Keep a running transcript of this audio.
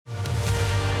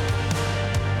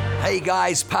Hey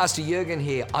guys, Pastor Jurgen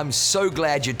here. I'm so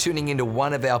glad you're tuning into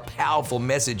one of our powerful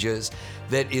messages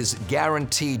that is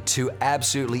guaranteed to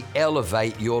absolutely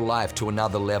elevate your life to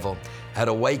another level. At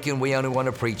Awaken, we only want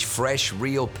to preach fresh,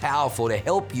 real, powerful to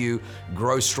help you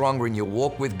grow stronger in your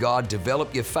walk with God,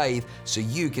 develop your faith so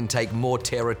you can take more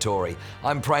territory.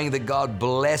 I'm praying that God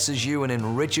blesses you and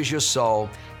enriches your soul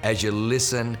as you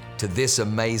listen to this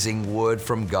amazing word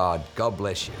from God. God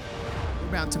bless you. We're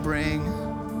about to bring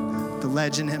the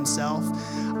legend himself.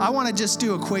 I want to just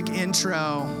do a quick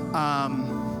intro.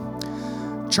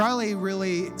 Charlie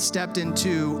really stepped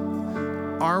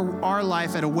into our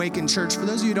life at Awaken Church. For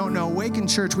those of you who don't know, Awaken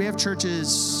Church, we have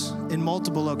churches in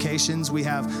multiple locations. We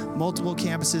have multiple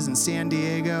campuses in San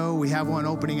Diego. We have one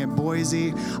opening in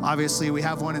Boise. Obviously, we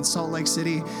have one in Salt Lake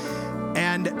City.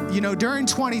 And, during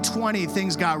 2020,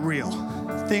 things got real.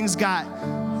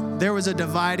 There was a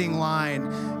dividing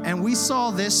line. And we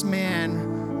saw this man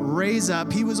raise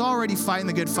up. He was already fighting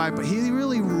the good fight, but he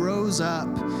really rose up.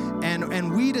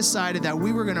 And we decided that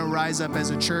we were going to rise up as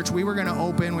a church. We were going to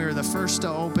open. We were the first to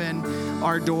open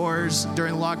our doors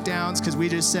during lockdowns because we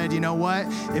just said, you know what?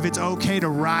 If it's okay to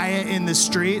riot in the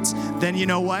streets, then you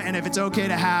know what? And if it's okay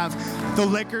to have the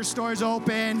liquor stores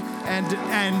open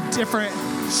and different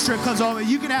strip clubs open,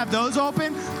 you can have those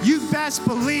open. You best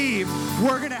believe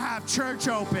we're going to have church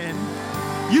open.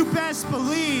 You best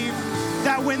believe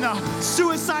that when the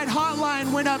suicide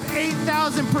hotline went up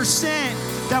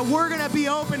 8,000%, that we're going to be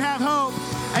open, have hope.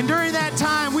 And during that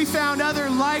time, we found other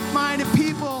like-minded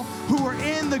people who were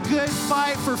in the good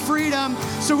fight for freedom.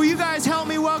 So will you guys help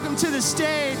me welcome to the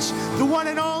stage the one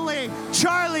and only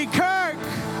Charlie Kirk,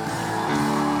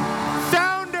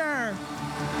 founder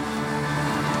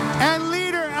and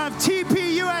leader of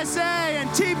TP USA and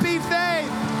TP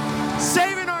Faith,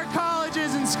 saving our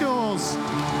colleges and schools.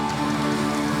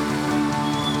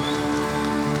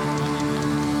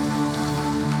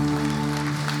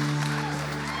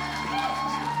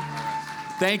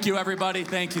 Thank you, everybody.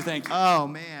 Thank you. Oh,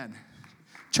 man.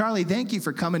 Charlie, thank you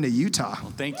for coming to Utah.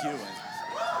 Well, thank you.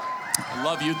 I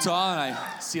love Utah, and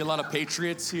I see a lot of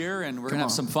Patriots here, and we're going to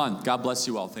have some fun. God bless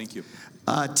you all. Thank you.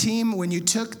 Team, when you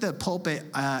took the pulpit,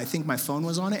 I think my phone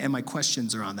was on it, and my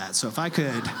questions are on that. So if I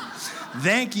could,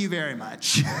 thank you very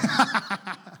much.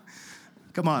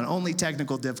 Come on, only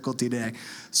technical difficulty today.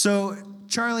 So,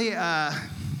 Charlie, I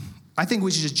think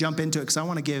we should just jump into it because I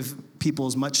want to give people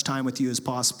as much time with you as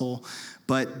possible.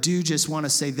 But do just want to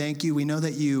say thank you. We know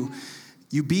that you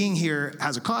being here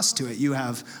has a cost to it. You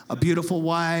have a beautiful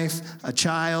wife, a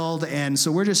child, and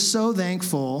so we're just so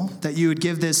thankful that you would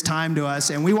give this time to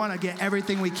us, and we want to get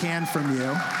everything we can from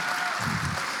you.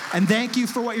 And thank you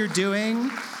for what you're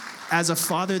doing. As a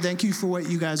father, thank you for what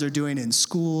you guys are doing in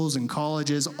schools and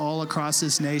colleges all across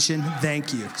this nation.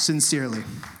 Thank you, sincerely.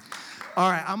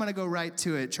 All right, I'm going to go right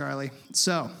to it, Charlie.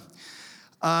 So,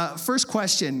 first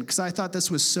question, because I thought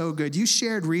this was so good. You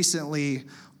shared recently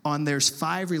on there's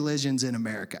 5 religions in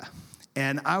America.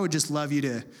 And I would just love you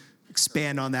to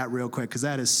expand on that real quick, because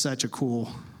that is such a cool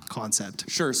concept.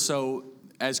 Sure. So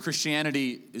as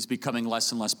Christianity is becoming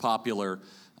less and less popular,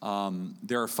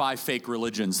 there are 5 fake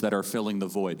religions that are filling the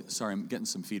void. Sorry, I'm getting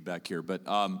some feedback here, but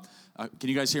can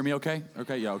you guys hear me okay?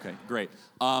 Okay, yeah, okay, great.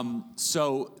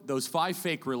 So those 5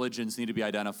 fake religions need to be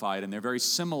identified, and they're very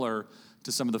similar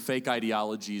to some of the fake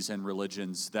ideologies and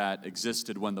religions that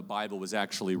existed when the Bible was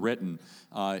actually written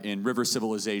in river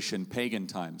civilization, pagan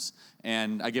times.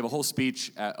 And I gave a whole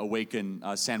speech at Awaken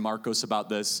San Marcos about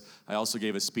this. I also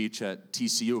gave a speech at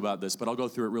TCU about this, but I'll go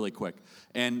through it really quick.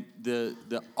 And the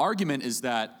argument is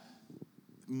that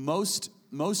most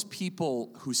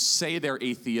people who say they're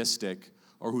atheistic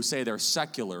or who say they're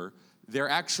secular,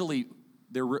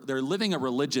 they're living a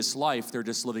religious life, they're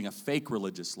just living a fake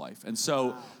religious life. And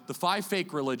so the 5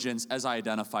 fake religions, as I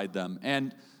identified them,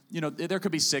 and there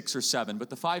could be 6 or 7, but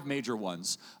the 5 major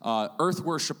ones, earth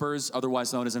worshipers,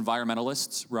 otherwise known as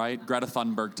environmentalists, right? Greta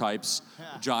Thunberg types,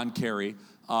 John Kerry.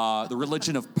 The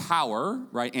religion of power,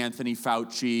 right? Anthony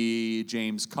Fauci,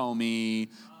 James Comey,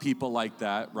 people like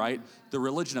that, right? The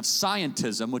religion of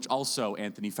scientism, which also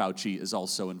Anthony Fauci is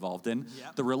also involved in.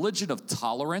 Yep. The religion of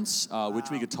tolerance, which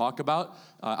we could talk about.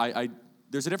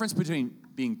 There's a difference between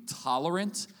being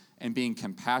tolerant and being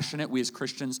compassionate. We as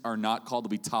Christians are not called to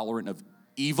be tolerant of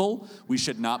evil. We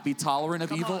should not be tolerant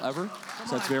of evil ever.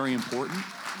 So that's very important.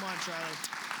 Come on, Charlie.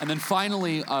 And then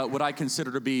finally, what I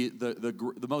consider to be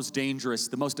the most dangerous,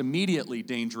 the most immediately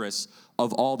dangerous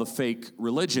of all the fake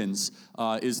religions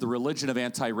is the religion of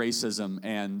anti-racism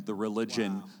and the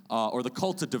religion, or the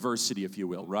cult of diversity, if you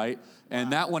will, right?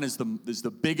 And that one is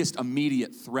the biggest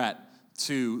immediate threat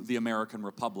to the American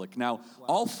Republic. Now,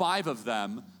 all 5 of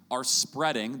them are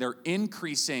spreading. They're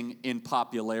increasing in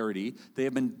popularity. They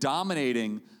have been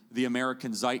dominating the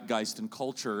American zeitgeist and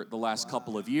culture the last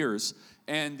couple of years.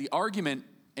 And the argument,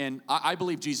 and I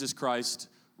believe Jesus Christ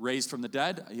raised from the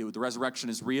dead. The resurrection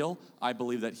is real. I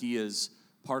believe that he is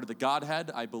part of the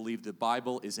Godhead. I believe the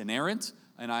Bible is inerrant,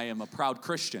 and I am a proud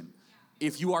Christian.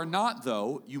 If you are not,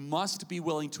 though, you must be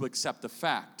willing to accept the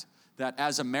fact that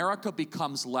as America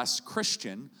becomes less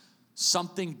Christian,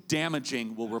 something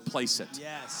damaging will replace it.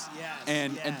 Yes.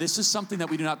 And this is something that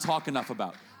we do not talk enough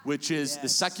about, which is the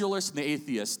secularists and the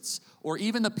atheists, or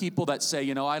even the people that say,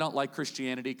 I don't like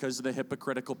Christianity because of the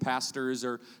hypocritical pastors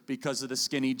or because of the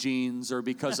skinny jeans or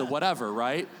because of whatever,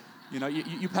 right?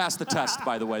 You passed the test,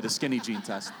 by the way, the skinny jean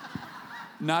test.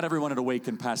 Not everyone at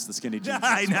Awaken passed the skinny jean test.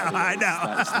 I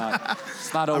know.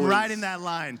 It's not always. I'm riding that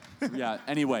line. Yeah,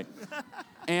 anyway.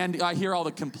 And I hear all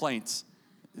the complaints.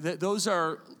 Those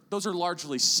are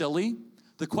largely silly.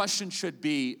 The question should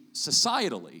be,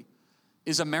 societally,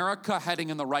 is America heading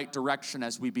in the right direction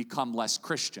as we become less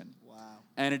Christian? Wow.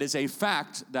 And it is a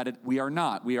fact that we are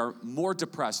not. We are more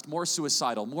depressed, more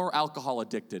suicidal, more alcohol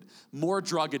addicted, more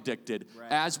drug addicted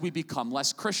as we become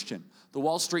less Christian. The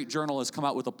Wall Street Journal has come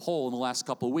out with a poll in the last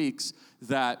couple of weeks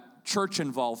that church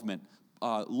involvement,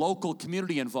 local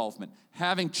community involvement,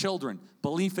 having children,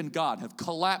 belief in God have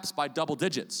collapsed by double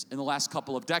digits in the last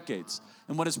couple of decades.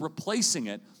 And what is replacing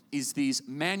it is these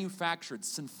manufactured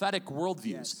synthetic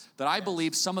worldviews that I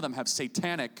believe some of them have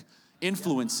satanic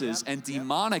influences and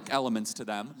demonic elements to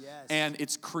them, and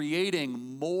it's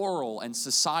creating moral and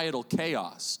societal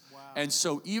chaos. And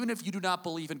so even if you do not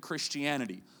believe in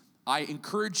Christianity, I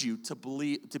encourage you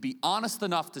to be honest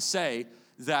enough to say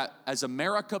that as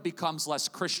America becomes less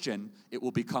Christian, it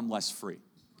will become less free.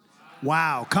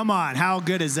 Wow, come on, how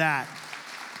good is that?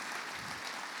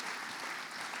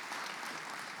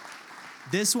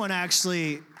 This one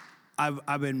actually,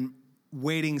 I've been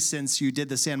waiting since you did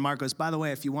the San Marcos. By the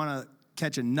way, if you want to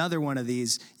catch another one of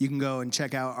these, you can go and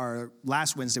check out our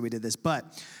last Wednesday we did this.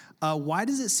 But why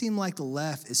does it seem like the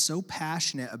left is so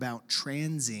passionate about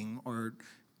transing or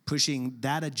pushing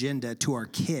that agenda to our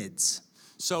kids?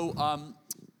 So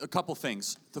a couple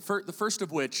things. The first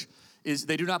of which is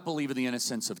they do not believe in the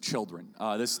innocence of children.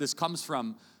 This comes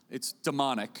from, it's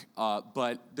demonic,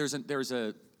 but there's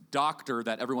a doctor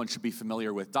that everyone should be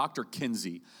familiar with, Dr.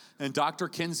 Kinsey. And Dr.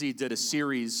 Kinsey did a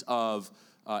series of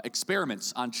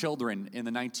experiments on children in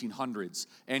the 1900s.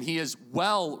 And he is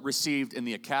well received in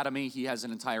the academy. He has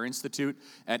an entire institute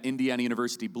at Indiana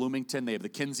University, Bloomington. They have the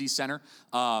Kinsey Center.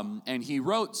 And he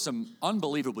wrote some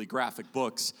unbelievably graphic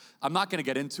books. I'm not going to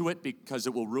get into it because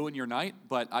it will ruin your night,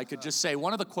 but I could just say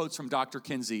one of the quotes from Dr.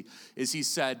 Kinsey is he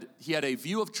said he had a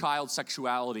view of child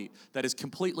sexuality that is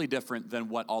completely different than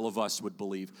what all of us would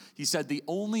believe. He said the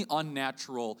only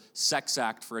unnatural sex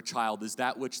act for a child is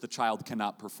that which the child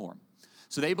cannot perform.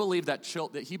 So they believe that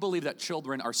he believed that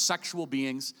children are sexual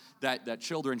beings, that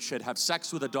children should have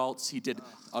sex with adults. He did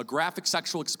graphic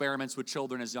sexual experiments with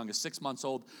children as young as 6 months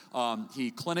old.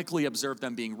 He clinically observed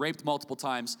them being raped multiple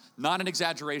times. Not an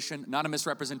exaggeration, not a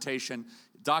misrepresentation.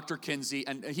 Dr. Kinsey,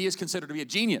 and he is considered to be a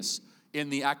genius in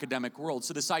the academic world.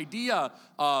 So this idea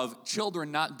of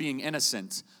children not being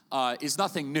innocent is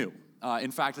nothing new.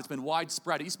 In fact, it's been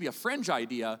widespread. It used to be a fringe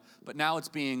idea, but now it's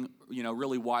being,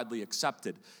 really widely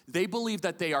accepted. They believe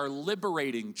that they are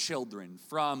liberating children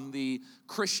from the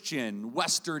Christian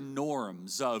Western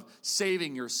norms of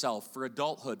saving yourself for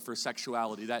adulthood, for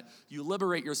sexuality, that you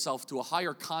liberate yourself to a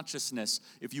higher consciousness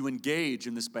if you engage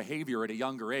in this behavior at a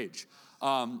younger age.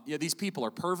 These people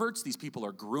are perverts. These people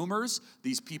are groomers.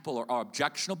 These people are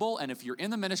objectionable. And if you're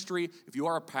in the ministry, if you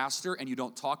are a pastor and you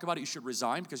don't talk about it, you should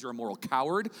resign because you're a moral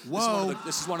coward. Whoa.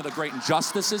 This is one of the great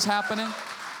injustices happening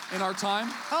in our time.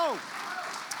 Oh.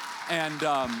 And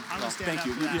thank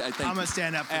you. I'm gonna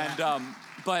stand up for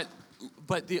that.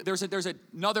 But there's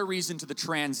another reason to the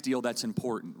trans deal that's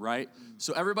important, right?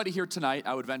 So everybody here tonight,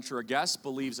 I would venture a guess,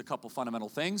 believes a couple fundamental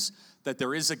things: that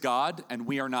there is a God and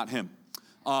we are not Him.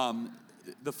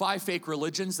 The 5 fake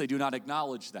religions, they do not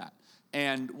acknowledge that.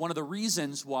 And one of the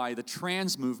reasons why the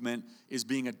trans movement is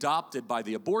being adopted by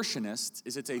the abortionists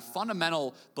is it's a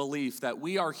fundamental belief that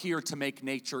we are here to make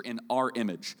nature in our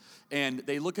image. And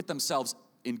they look at themselves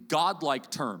in godlike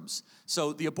terms.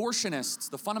 So the abortionists,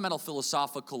 the fundamental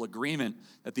philosophical agreement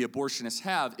that the abortionists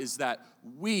have is that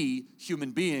we,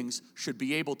 human beings, should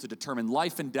be able to determine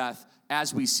life and death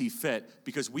as we see fit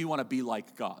because we want to be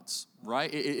like gods,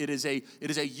 right? It is a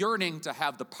yearning to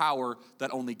have the power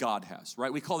that only God has,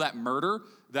 right? We call that murder.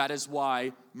 That is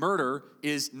why murder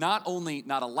is not only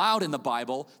not allowed in the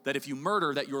Bible, that if you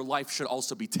murder, that your life should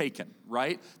also be taken,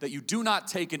 right? That you do not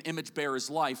take an image bearer's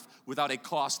life without a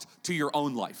cost to your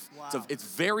own life. Wow. So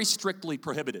it's very strictly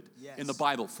prohibited in the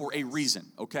Bible for a reason,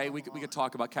 okay? We could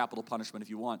talk about capital punishment if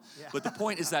you want. Yeah. But the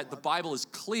point is that the Bible is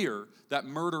clear that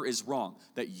murder is wrong,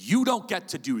 that you don't get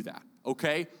to do that,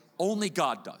 okay? Only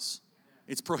God does.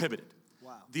 It's prohibited.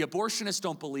 Wow. The abortionists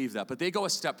don't believe that, but they go a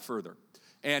step further.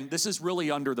 And this is really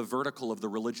under the vertical of the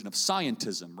religion of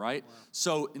scientism, right? Wow.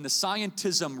 So in the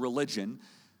scientism religion,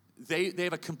 they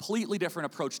have a completely different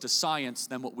approach to science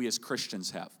than what we as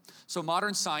Christians have. So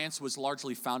modern science was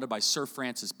largely founded by Sir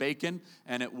Francis Bacon,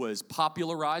 and it was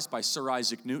popularized by Sir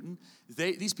Isaac Newton.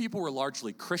 These people were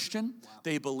largely Christian. Wow.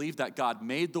 They believed that God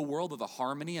made the world with a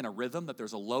harmony and a rhythm, that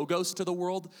there's a logos to the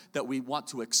world, that we want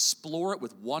to explore it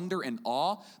with wonder and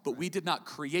awe, but we did not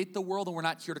create the world, and we're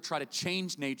not here to try to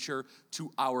change nature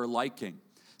to our liking.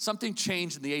 Something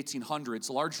changed in the 1800s,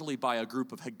 largely by a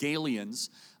group of Hegelians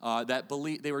that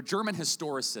believed, they were German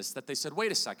historicists, that they said,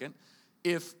 wait a second,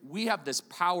 if we have this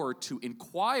power to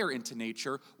inquire into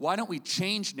nature, why don't we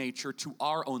change nature to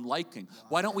our own liking?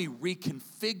 Why don't we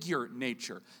reconfigure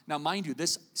nature? Now, mind you,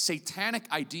 this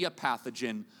satanic idea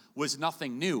pathogen was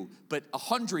nothing new, but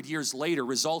 100 years later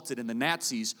resulted in the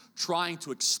Nazis trying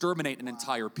to exterminate an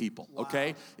entire people,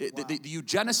 okay? The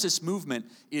eugenicist movement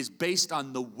is based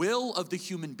on the will of the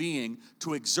human being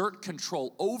to exert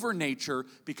control over nature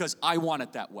because I want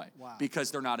it that way.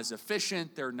 Because they're not as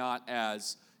efficient, they're not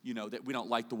as, that we don't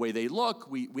like the way they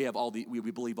look, we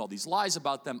believe all these lies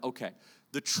about them, okay.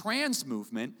 The trans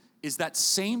movement is that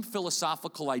same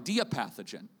philosophical idea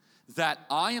pathogen, that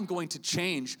I am going to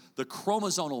change the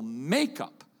chromosomal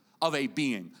makeup of a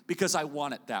being because I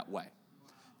want it that way.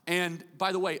 And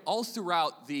by the way, all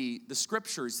throughout the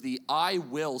scriptures, the I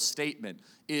will statement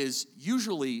is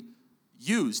usually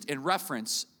used in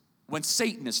reference when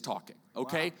Satan is talking,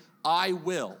 okay?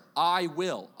 Wow. I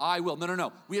will.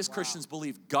 No. We as Christians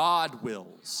believe God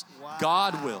wills. Wow.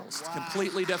 God wills. It's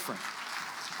completely different.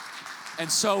 And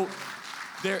so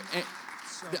there...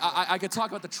 I could talk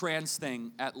about the trans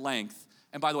thing at length.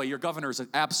 And by the way, your governor is an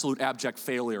absolute abject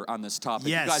failure on this topic.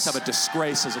 Yes. You guys have a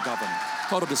disgrace as a governor.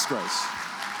 Total disgrace.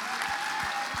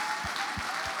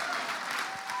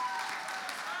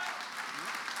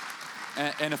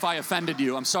 And if I offended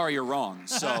you, I'm sorry you're wrong.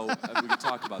 So we can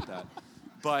talk about that.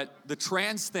 But the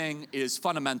trans thing is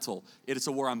fundamental. It is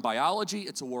a war on biology,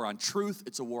 it's a war on truth,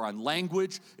 it's a war on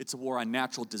language, it's a war on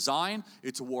natural design,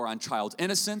 it's a war on child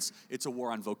innocence, it's a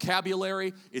war on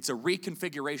vocabulary, it's a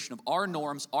reconfiguration of our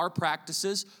norms, our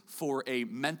practices for a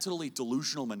mentally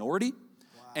delusional minority.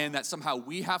 And that somehow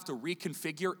we have to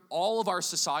reconfigure all of our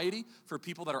society for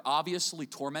people that are obviously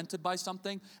tormented by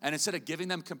something. And instead of giving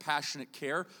them compassionate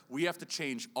care, we have to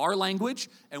change our language,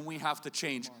 and we have to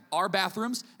change our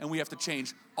bathrooms, and we have to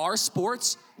change our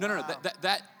sports. No.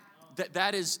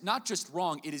 That is not just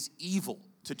wrong, it is evil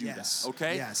to do that,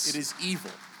 okay? Yes. It is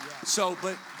evil. Yes. So,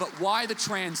 but why the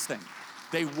trans thing?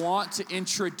 They want to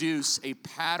introduce a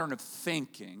pattern of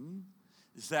thinking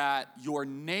that your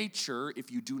nature,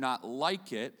 if you do not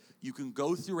like it, you can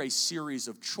go through a series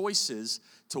of choices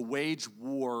to wage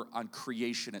war on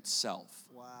creation itself.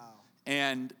 Wow.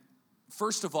 And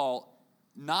first of all,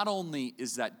 not only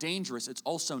is that dangerous, it's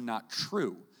also not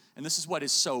true. And this is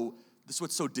what's so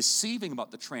deceiving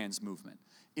about the trans movement,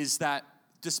 is that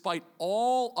despite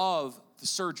all of the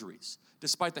surgeries,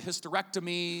 despite the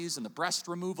hysterectomies and the breast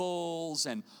removals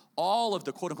and all of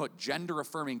the quote-unquote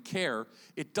gender-affirming care,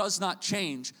 it does not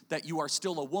change that you are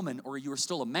still a woman or you are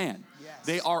still a man. Yes.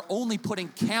 They are only putting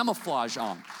camouflage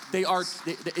on.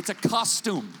 It's a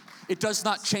costume. It does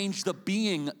not change the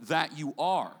being that you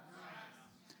are.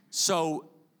 So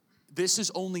this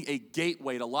is only a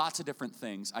gateway to lots of different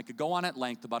things. I could go on at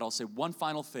length about it. I'll say one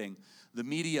final thing. The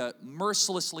media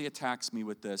mercilessly attacks me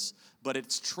with this, but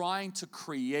it's trying to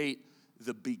create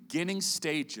the beginning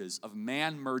stages of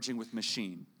man merging with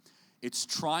machine. It's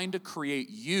trying to create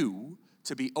you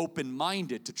to be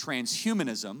open-minded to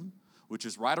transhumanism, which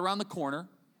is right around the corner,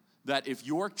 that if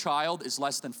your child is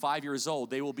less than 5 years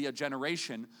old, they will be a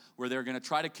generation where they're going to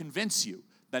try to convince you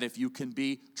that if you can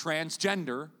be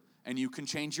transgender and you can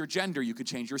change your gender, you can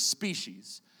change your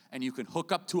species, and you can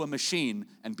hook up to a machine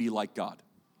and be like God.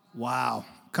 Wow.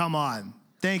 Come on.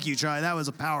 Thank you, Charlie. That was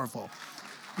a powerful.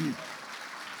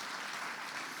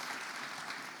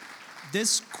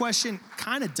 This question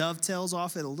kind of dovetails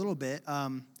off it a little bit.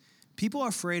 People are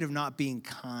afraid of not being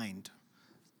kind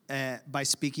by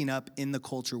speaking up in the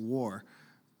culture war.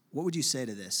 What would you say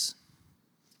to this?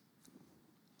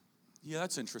 Yeah,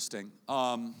 that's interesting.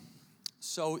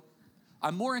 So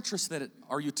I'm more interested in,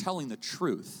 are you telling the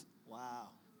truth? Wow.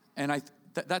 And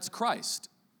that's Christ.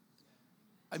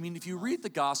 I mean, if you read the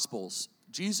Gospels,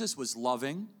 Jesus was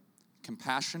loving,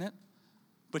 compassionate,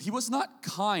 but he was not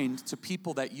kind to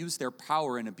people that use their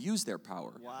power and abuse their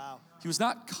power. Wow. He was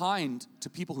not kind to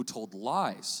people who told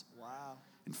lies. Wow.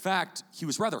 In fact, he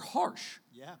was rather harsh.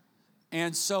 Yeah.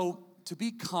 And so to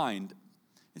be kind,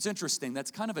 it's interesting,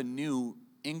 that's kind of a new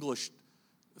English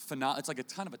phenomenon. It's like a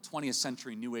kind of a 20th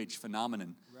century New Age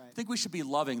phenomenon. Right. I think we should be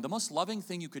loving. The most loving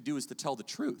thing you could do is to tell the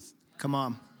truth. Come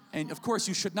on. And of course,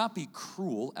 you should not be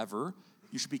cruel ever.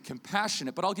 You should be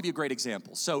compassionate, but I'll give you a great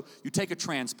example. So you take a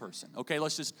trans person, okay?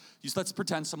 Let's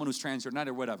pretend someone who's trans or not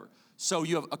or whatever. So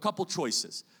you have a couple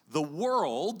choices. The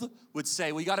world would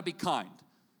say, well, you gotta be kind.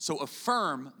 So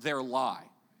affirm their lie.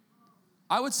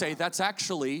 I would say that's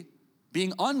actually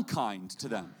being unkind to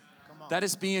them. That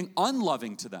is being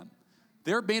unloving to them.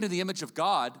 They're made in the image of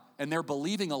God, and they're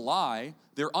believing a lie.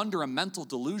 They're under a mental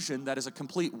delusion that is a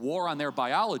complete war on their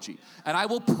biology. And I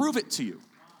will prove it to you.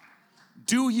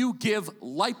 Do you give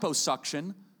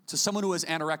liposuction to someone who has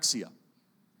anorexia?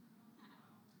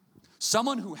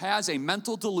 Someone who has a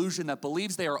mental delusion that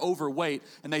believes they are overweight,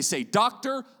 and they say,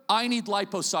 doctor, I need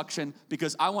liposuction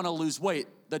because I want to lose weight.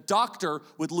 The doctor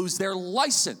would lose their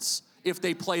license if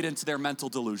they played into their mental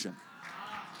delusion.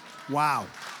 Wow.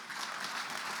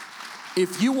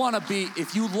 If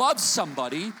you love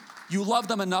somebody, you love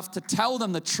them enough to tell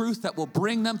them the truth that will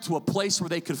bring them to a place where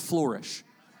they could flourish.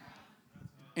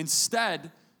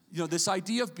 Instead, this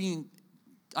idea of being,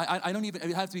 I don't even,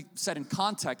 it has to be said in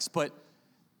context, but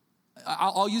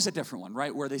I'll use a different one,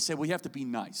 right? Where they say, well, you have to be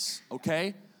nice,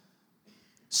 okay?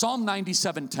 Psalm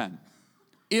 97:10.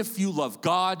 If you love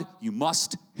God, you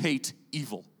must hate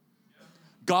evil.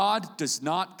 God does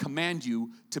not command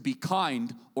you to be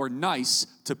kind or nice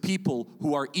to people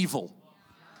who are evil.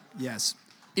 Yes.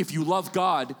 If you love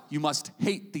God, you must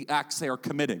hate the acts they are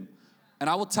committing. And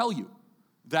I will tell you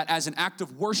that as an act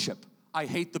of worship, I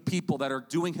hate the people that are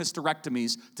doing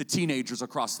hysterectomies to teenagers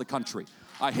across the country.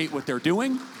 I hate what they're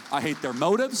doing. I hate their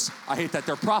motives. I hate that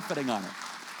they're profiting on it.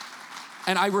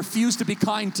 And I refuse to be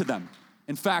kind to them.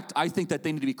 In fact, I think that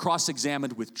they need to be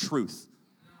cross-examined with truth.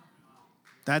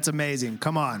 That's amazing.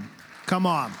 Come on. Come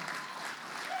on.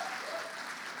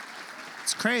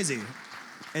 It's crazy.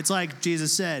 It's like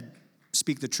Jesus said,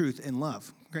 speak the truth in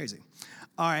love. Crazy.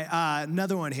 All right,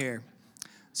 another one here.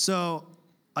 So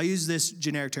I'll use this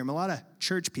generic term. A lot of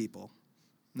church people,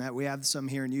 that we have some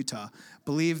here in Utah,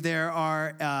 believe there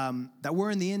are, that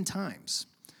we're in the end times.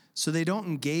 So they don't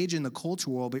engage in the culture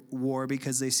war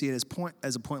because they see it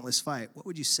as a pointless fight. What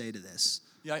would you say to this?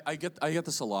 Yeah, I get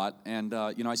this a lot, and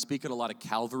I speak at a lot of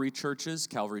Calvary churches,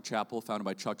 Calvary Chapel, founded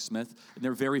by Chuck Smith, and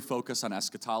they're very focused on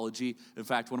eschatology. In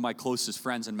fact, one of my closest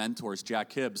friends and mentors,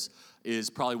 Jack Hibbs, is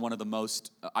probably one of the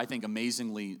most, I think,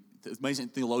 amazing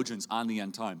theologians on the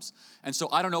end times. And so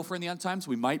I don't know if we're in the end times.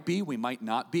 We might be, we might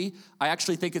not be. I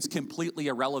actually think it's completely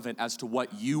irrelevant as to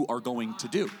what you are going to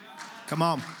do. Come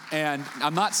on. And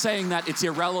I'm not saying that it's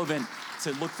irrelevant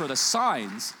to look for the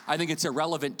signs. I think it's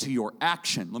irrelevant to your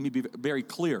action. Let me be very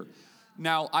clear.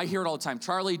 Now, I hear it all the time.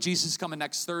 Charlie, Jesus is coming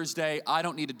next Thursday. I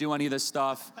don't need to do any of this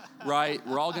stuff, right?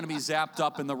 We're all going to be zapped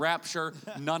up in the rapture.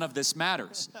 None of this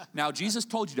matters. Now, Jesus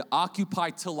told you to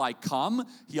occupy till I come.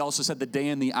 He also said the day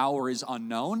and the hour is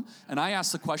unknown. And I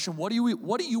asked the question, what do you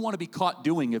want to be caught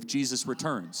doing if Jesus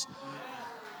returns?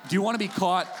 Do you want to be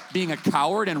caught being a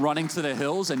coward and running to the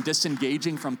hills and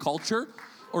disengaging from culture?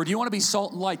 Or do you want to be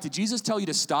salt and light? Did Jesus tell you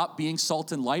to stop being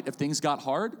salt and light if things got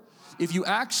hard? If you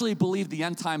actually believed the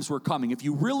end times were coming, if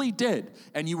you really did,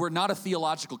 and you were not a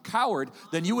theological coward,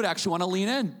 then you would actually want to lean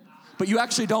in. But you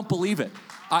actually don't believe it.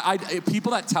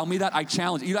 People that tell me that, I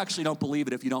challenge. You actually don't believe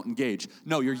it if you don't engage.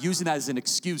 No, you're using that as an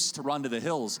excuse to run to the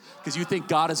hills because you think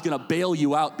God is going to bail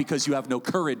you out because you have no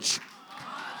courage.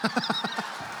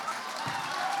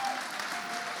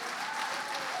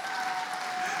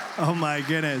 Oh my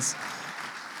goodness.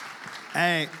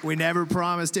 Hey, we never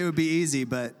promised it would be easy,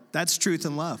 but that's truth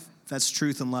and love. That's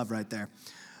truth and love right there.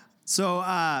 So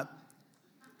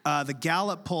the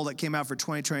Gallup poll that came out for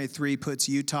 2023 puts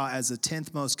Utah as the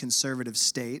 10th most conservative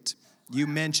state. You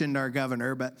mentioned our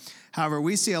governor, but however,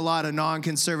 we see a lot of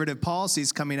non-conservative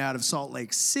policies coming out of Salt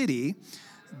Lake City,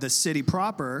 the city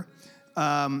proper.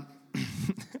 Do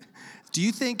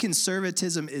you think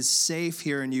conservatism is safe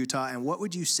here in Utah, and what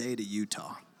would you say to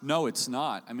Utah? No, it's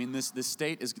not. I mean, this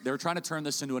state they're trying to turn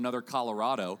this into another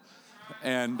Colorado.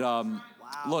 And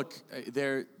look,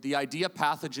 the idea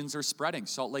pathogens are spreading.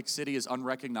 Salt Lake City is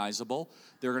unrecognizable.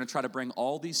 They're going to try to bring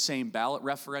all these same ballot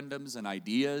referendums and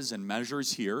ideas and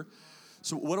measures here.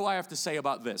 So what do I have to say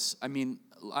about this? I mean,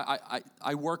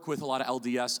 I work with a lot of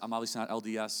LDS. I'm obviously not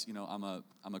LDS. You know,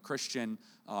 I'm a Christian,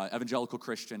 evangelical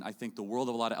Christian. I think the world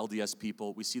of a lot of LDS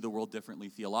people. We see the world differently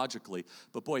theologically.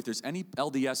 But boy, if there's any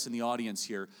LDS in the audience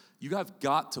here, you have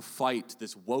got to fight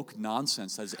this woke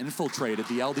nonsense that has infiltrated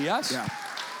the LDS. Yeah.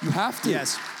 You have to.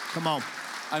 Yes. Come on.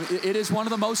 I mean, it is one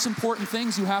of the most important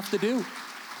things you have to do.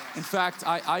 In fact,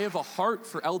 I have a heart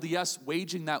for LDS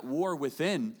waging that war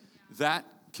within that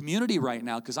community right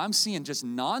now, because I'm seeing just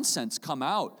nonsense come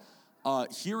out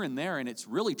here and there, and it's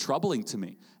really troubling to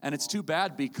me. And it's too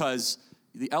bad, because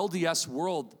the LDS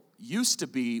world used to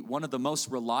be one of the most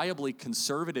reliably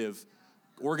conservative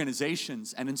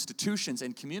organizations and institutions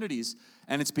and communities,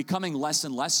 and it's becoming less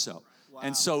and less so. Wow.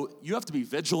 And so you have to be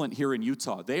vigilant here in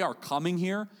Utah. They are coming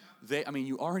here.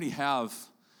 You already have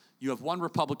one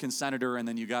Republican senator, and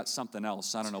then you got something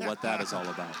else. I don't know what that is all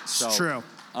about. So, it's true.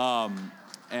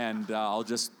 And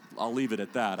I'll leave it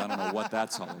at that. I don't know what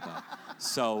that's all about.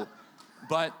 So,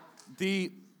 but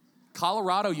the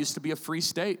Colorado used to be a free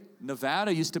state.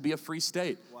 Nevada used to be a free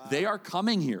state. Wow. They are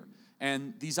coming here.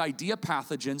 And these idea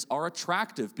pathogens are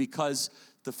attractive, because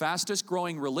the fastest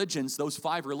growing religions, those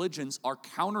 5 religions, are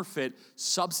counterfeit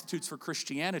substitutes for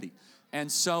Christianity.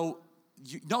 And so,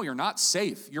 you're not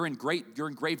safe. You're in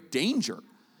grave danger.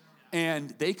 And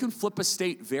they can flip a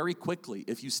state very quickly.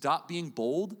 If you stop being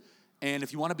bold, and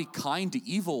if you want to be kind to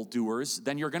evildoers,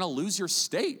 then you're going to lose your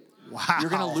state. Wow. You're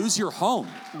going to lose your home.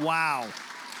 Wow.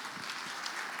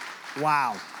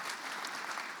 Wow.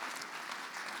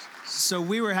 So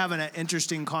we were having an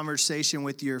interesting conversation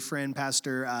with your friend,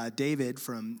 Pastor David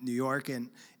from New York, and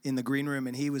in the green room,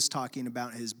 and he was talking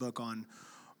about his book on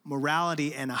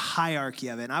morality and a hierarchy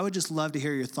of it. And I would just love to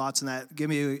hear your thoughts on that. Give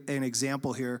me an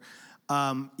example here.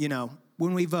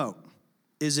 When we vote,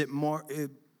 is it more...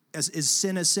 Is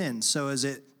sin a sin? So is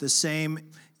it the same?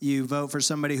 You vote for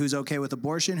somebody who's okay with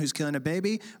abortion, who's killing a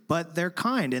baby, but they're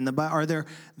kind, they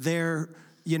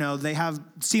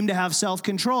seem to have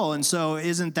self-control, and so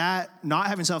isn't that not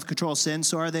having self-control sin?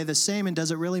 So are they the same? And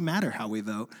does it really matter how we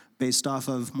vote based off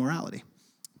of morality?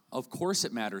 Of course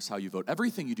it matters how you vote.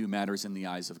 Everything you do matters in the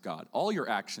eyes of God. All your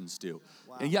actions do.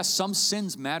 Wow. And yes, some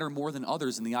sins matter more than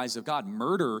others in the eyes of God.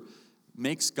 Murder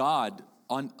makes God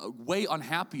way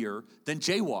unhappier than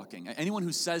jaywalking. Anyone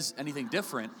who says anything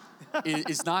different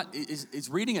is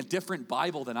reading a different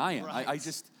Bible than I am. Right.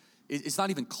 It's not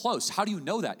even close. How do you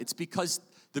know that? It's because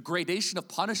the gradation of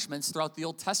punishments throughout the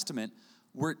Old Testament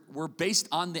were based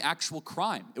on the actual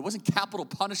crime. It wasn't capital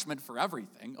punishment for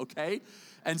everything, okay?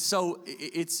 And so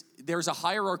there's a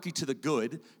hierarchy to the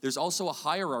good. There's also a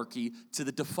hierarchy to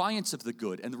the defiance of the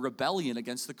good and the rebellion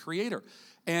against the Creator.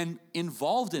 And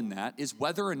involved in that is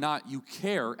whether or not you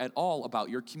care at all about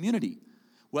your community.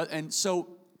 Well, and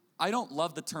so I don't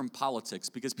love the term politics,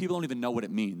 because people don't even know what it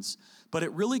means. But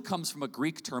it really comes from a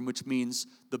Greek term which means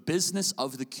the business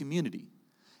of the community.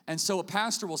 And so a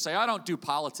pastor will say, I don't do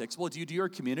politics. Well, do you do your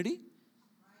community?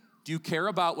 Do you care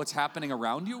about what's happening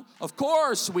around you? Of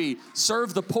course, we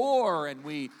serve the poor and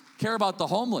we care about the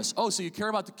homeless. Oh, so you care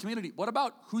about the community. What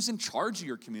about who's in charge of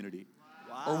your community?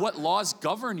 Wow. Or what laws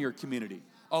govern your community?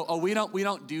 Oh, we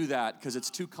don't do that because it's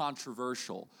too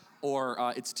controversial,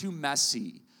 or it's too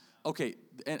messy. Okay,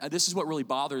 and this is what really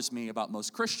bothers me about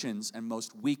most Christians and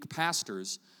most weak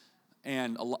pastors.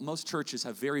 And most churches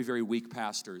have very, very weak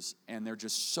pastors, and they're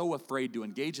just so afraid to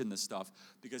engage in this stuff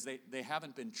because they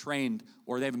haven't been trained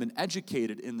or they haven't been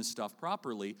educated in this stuff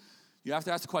properly. You have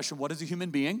to ask the question, what is a human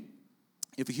being?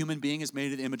 If a human being is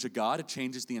made in the image of God, it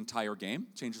changes the entire game,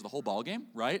 changes the whole ball game,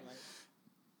 right?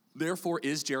 Therefore,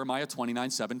 is Jeremiah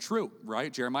 29:7 true,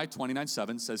 right? Jeremiah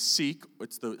 29:7 says, seek,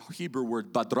 it's the Hebrew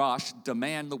word badrash,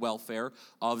 demand the welfare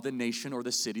of the nation or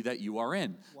the city that you are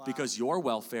in, because your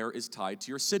welfare is tied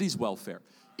to your city's welfare.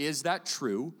 Is that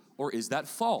true or is that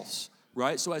false,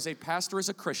 right? So as a pastor, as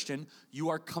a Christian, you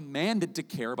are commanded to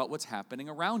care about what's happening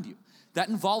around you. That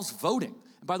involves voting.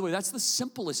 And by the way, that's the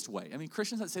simplest way. I mean,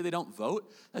 Christians that say they don't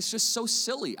vote, that's just so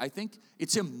silly. I think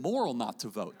it's immoral not to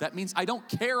vote. That means I don't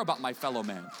care about my fellow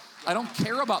man. I don't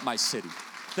care about my city.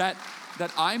 That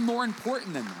I'm more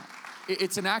important than that.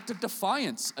 It's an act of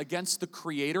defiance against the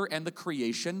Creator and the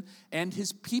creation and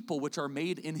His people, which are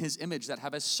made in His image, that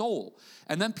have a soul.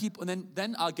 And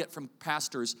then I'll get from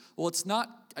pastors, well, it's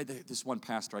not. This one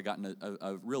pastor I got in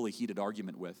a really heated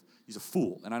argument with. He's a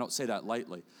fool, and I don't say that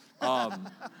lightly.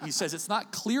 He says, it's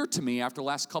not clear to me after the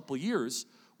last couple of years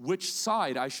which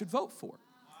side I should vote for.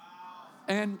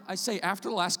 And I say, after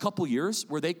the last couple of years,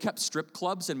 where they kept strip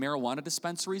clubs and marijuana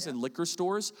dispensaries and liquor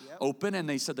stores open, and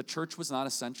they said the church was not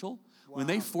essential, when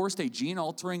they forced a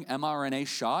gene-altering mRNA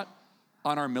shot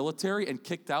on our military and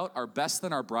kicked out our best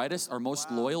and our brightest, our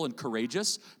most loyal and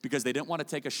courageous, because they didn't want to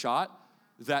take a shot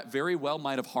that very well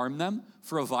might have harmed them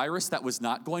for a virus that was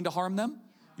not going to harm them?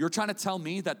 You're trying to tell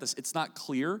me that it's not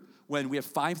clear when we have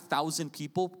 5,000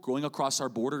 people going across our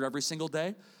border every single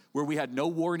day, where we had no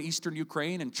war in eastern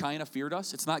Ukraine and China feared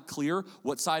us? It's not clear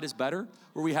what side is better.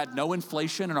 Where we had no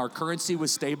inflation and our currency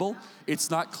was stable, it's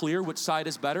not clear which side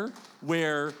is better.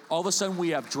 Where all of a sudden we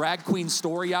have drag queen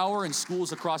story hour in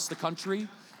schools across the country,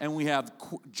 and we have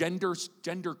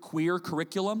gender queer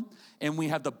curriculum, and we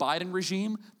have the Biden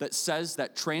regime that says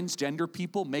that transgender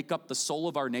people make up the soul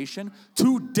of our nation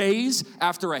 2 days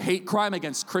after a hate crime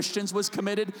against Christians was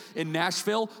committed in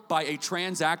Nashville by a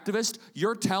trans activist.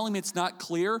 You're telling me it's not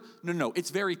clear? No,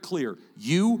 it's very clear.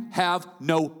 You have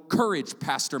no courage,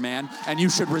 Pastor Man, and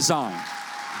you should resign.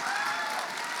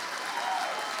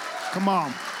 Come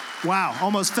on. Wow,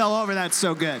 almost fell over. That's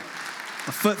so good.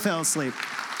 A foot fell asleep.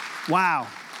 Wow.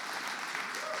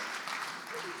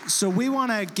 So we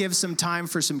want to give some time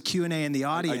for some Q&A in the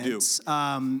audience.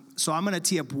 I do. So I'm going to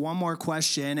tee up one more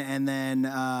question, and then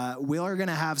we are going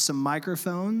to have some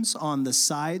microphones on the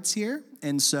sides here.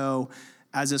 And so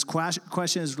as this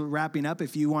question is wrapping up,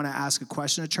 if you want to ask a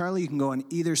question to Charlie, you can go on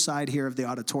either side here of the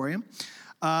auditorium.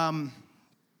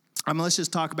 Let's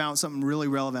just talk about something really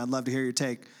relevant. I'd love to hear your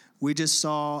take. We just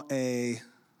saw a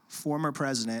former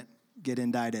president get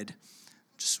indicted.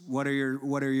 Just what are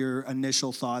your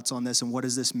initial thoughts on this, and what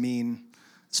does this mean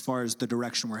as far as the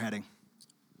direction we're heading?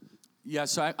 Yeah,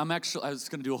 so I was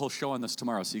going to do a whole show on this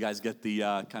tomorrow, so you guys get the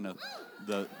kind of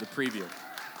the preview.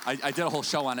 I did a whole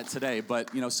show on it today,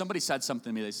 but somebody said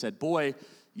something to me. They said, "Boy,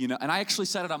 and I actually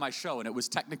said it on my show, and it was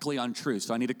technically untrue,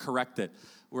 so I need to correct it.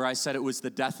 Where I said it was the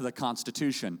death of the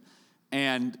Constitution,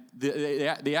 and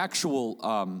the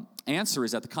actual answer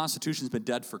is that the Constitution's been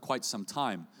dead for quite some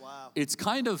time. Wow. It's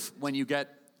kind of, when you get,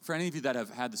 for any of you that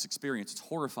have had this experience, it's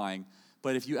horrifying,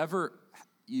 but if you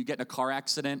get in a car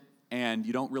accident and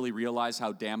you don't really realize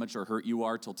how damaged or hurt you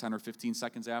are till 10 or 15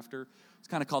 seconds after, it's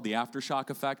kind of called the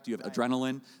aftershock effect. You have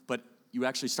adrenaline, but you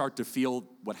actually start to feel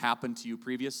what happened to you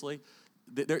previously.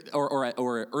 Or an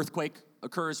earthquake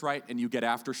occurs, right, and you get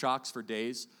aftershocks for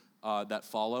days that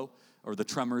follow, or the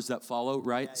tremors that follow,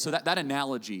 right? Yeah. So that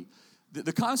analogy,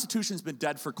 the Constitution's been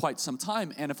dead for quite some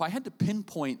time, and if I had to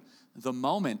pinpoint the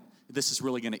moment, this is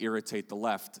really going to irritate the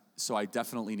left, so I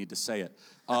definitely need to say it,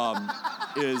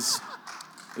 is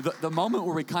the moment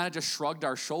where we kind of just shrugged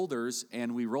our shoulders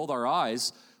and we rolled our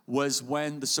eyes was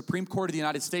when the Supreme Court of the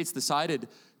United States decided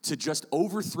to just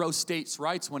overthrow states'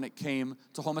 rights when it came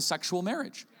to homosexual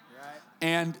marriage.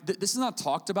 And this is not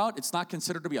talked about. It's not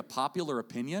considered to be a popular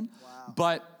opinion. Wow.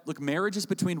 But look, marriage is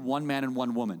between one man and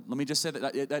one woman. Let me just say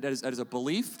that is a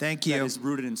belief. Thank you. That is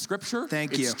rooted in Scripture.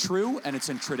 Thank you. It's true, and it's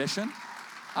in tradition.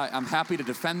 I'm happy to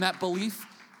defend that belief.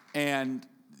 And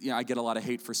I get a lot of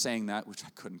hate for saying that, which I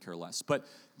couldn't care less. But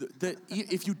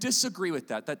if you disagree with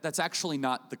that's actually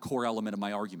not the core element of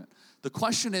my argument. The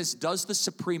question is, does the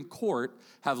Supreme Court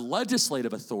have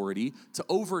legislative authority to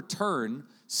overturn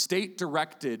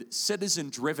state-directed,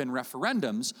 citizen-driven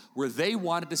referendums where they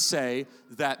wanted to say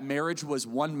that marriage was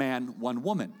one man, one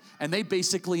woman? And they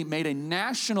basically made a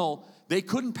national, they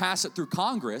couldn't pass it through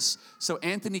Congress, so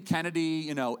Anthony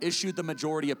Kennedy, issued the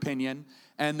majority opinion,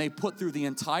 and they put through the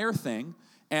entire thing,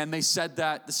 and they said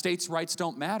that the states' rights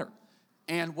don't matter.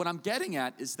 And what I'm getting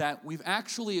at is that we've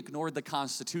actually ignored the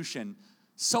Constitution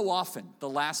so often the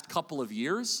last couple of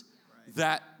years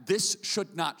that this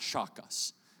should not shock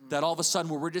us. That all of a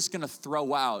sudden we're just going to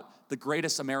throw out the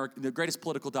greatest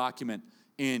political document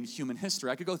in human history.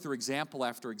 I could go through example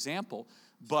after example,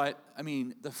 but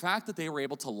the fact that they were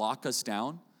able to lock us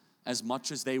down as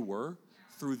much as they were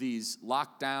through these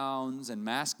lockdowns and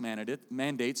mask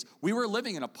mandates, we were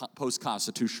living in a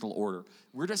post-constitutional order.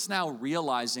 We're just now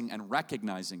realizing and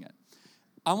recognizing it.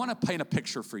 I want to paint a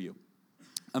picture for you.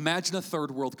 Imagine a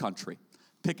third world country.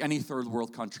 Pick any third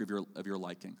world country of your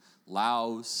liking.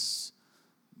 Laos,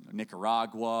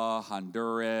 Nicaragua,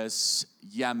 Honduras,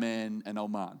 Yemen, and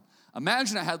Oman.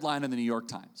 Imagine a headline in the New York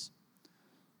Times.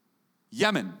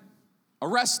 Yemen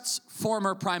arrests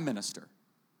former prime minister.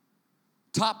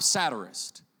 Top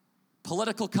satirist,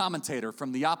 political commentator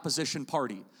from the opposition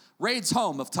party, raids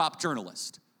home of top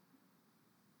journalist.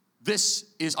 This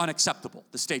is unacceptable,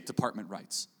 the State Department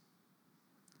writes.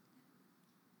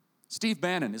 Steve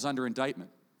Bannon is under indictment,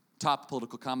 top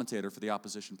political commentator for the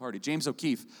opposition party. James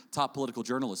O'Keefe, top political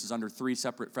journalist, is under 3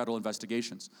 separate federal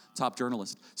investigations, top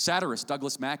journalist. Satirist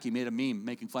Douglas Mackey made a meme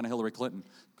making fun of Hillary Clinton.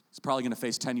 He's probably going to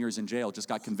face 10 years in jail, just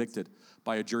got convicted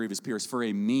by a jury of his peers for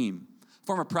a meme.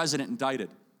 Former president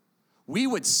indicted. We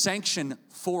would sanction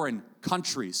foreign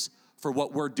countries for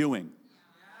what we're doing.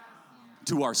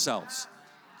 to ourselves.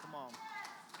 Come on.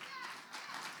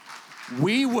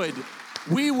 We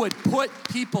would put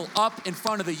people up in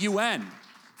front of the UN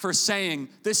for saying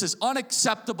this is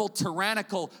unacceptable,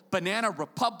 tyrannical, banana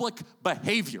republic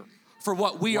behavior for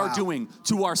what we are doing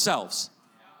to ourselves.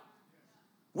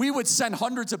 We would send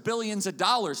hundreds of billions of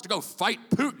dollars to go fight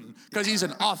Putin because he's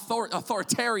an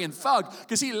authoritarian thug,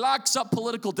 because he locks up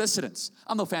political dissidents.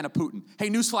 I'm no fan of Putin. Hey,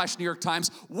 newsflash, New York Times,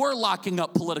 we're locking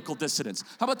up political dissidents.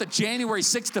 How about the January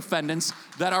 6th defendants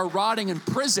that are rotting in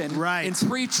prison in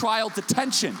pre-trial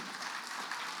detention?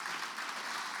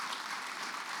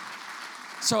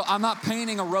 So I'm not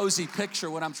painting a rosy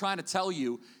picture. What I'm trying to tell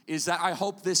you is that I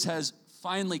hope this has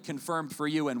finally confirmed for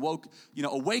you and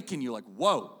awaken you like,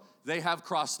 whoa. They have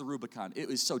crossed the Rubicon.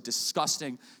 It is so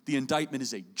disgusting. The indictment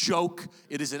is a joke.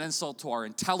 It is an insult to our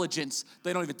intelligence.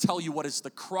 They don't even tell you what is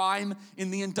the crime in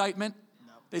the indictment.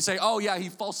 No. They say, oh yeah, he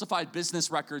falsified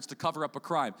business records to cover up a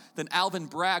crime. Then Alvin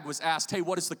Bragg was asked, hey,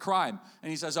 what is the crime?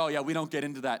 And he says, oh yeah, we don't get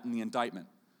into that in the indictment.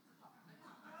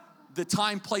 The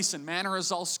time, place, and manner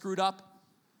is all screwed up.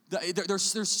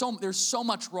 There's so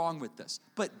much wrong with this.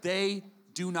 But they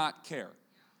do not care.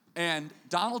 And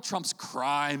Donald Trump's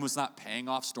crime was not paying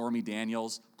off Stormy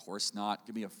Daniels. Of course not.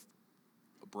 Give me a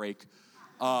break.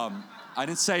 I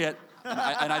didn't say it,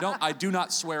 and I do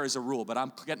not swear as a rule, but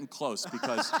I'm getting close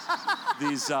because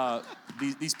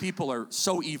these people are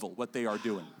so evil what they are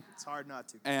doing. It's hard not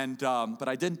to. And but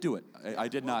I didn't do it. I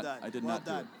did not do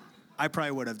it. I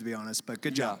probably would have, to be honest, but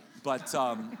good job. But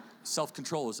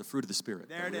self-control is a fruit of the Spirit.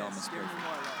 There it is. Give me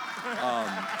more.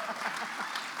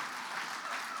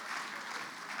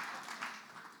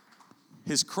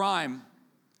 His crime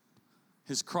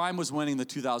was winning the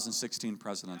 2016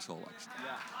 presidential election.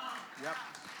 Yeah. Yep.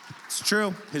 It's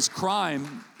true. His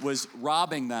crime was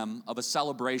robbing them of a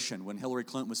celebration when Hillary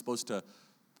Clinton was supposed to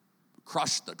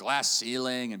crush the glass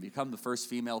ceiling and become the first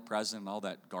female president and all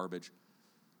that garbage.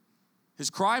 His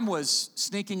crime was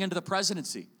sneaking into the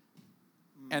presidency.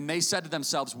 And they said to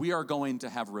themselves, we are going to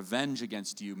have revenge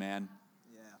against you, man.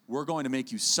 We're going to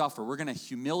make you suffer. We're going to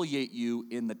humiliate you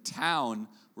in the town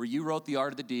where you wrote The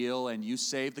Art of the Deal and you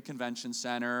saved the convention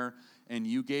center and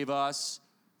you gave us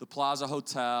the Plaza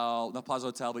Hotel, not Plaza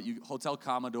Hotel, but Hotel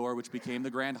Commodore, which became the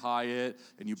Grand Hyatt,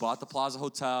 and you bought the Plaza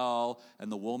Hotel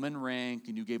and the Woolman Rink,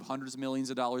 and you gave hundreds of millions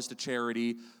of dollars to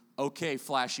charity. Okay,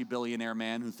 flashy billionaire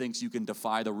man who thinks you can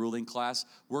defy the ruling class,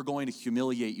 we're going to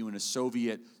humiliate you in a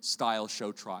Soviet-style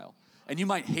show trial. And you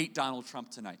might hate Donald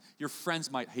Trump tonight. Your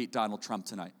friends might hate Donald Trump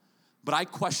tonight. But I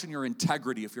question your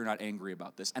integrity if you're not angry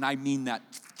about this. And I mean that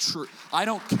true. I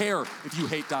don't care if you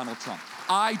hate Donald Trump.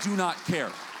 I do not care.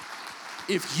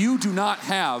 If you do not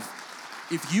have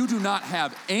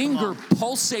anger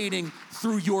pulsating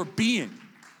through your being,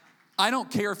 I don't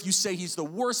care if you say he's the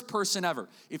worst person ever,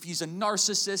 if he's a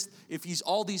narcissist, if he's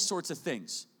all these sorts of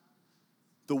things.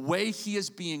 The way he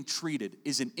is being treated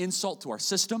is an insult to our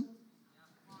system,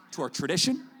 to our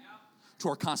tradition, to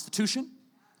our Constitution,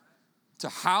 to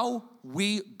how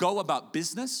we go about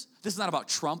business. This is not about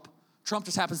Trump. Trump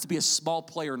just happens to be a small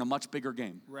player in a much bigger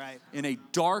game. Right. In a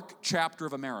dark chapter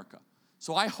of America.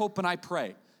 So I hope and I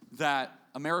pray that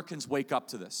Americans wake up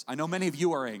to this. I know many of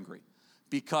you are angry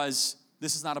because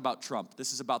this is not about Trump.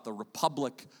 This is about the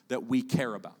republic that we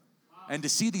care about. And to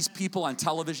see these people on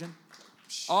television,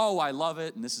 oh, I love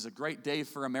it, and this is a great day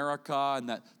for America, and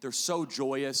that they're so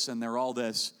joyous, and they're all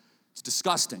this. It's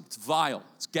disgusting. It's vile.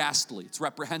 It's ghastly. It's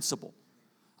reprehensible.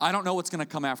 I don't know what's going to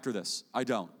come after this. I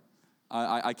don't.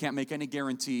 I can't make any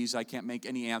guarantees. I can't make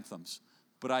any anthems.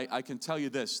 But I can tell you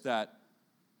this, that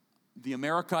the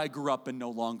America I grew up in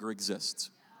no longer exists.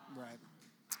 Right.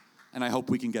 And I hope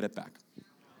we can get it back.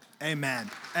 Amen.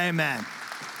 Amen.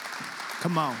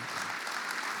 Come on.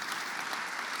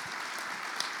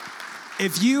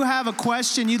 If you have a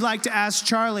question you'd like to ask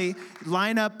Charlie,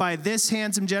 line up by this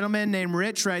handsome gentleman named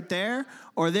Rich right there,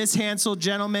 or this handsome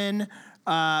gentleman,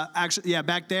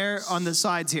 back there on the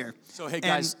sides here. So, hey,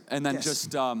 guys, and then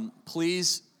just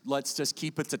please, let's just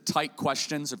keep it to tight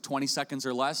questions of 20 seconds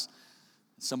or less.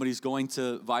 Somebody's going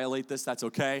to violate this, that's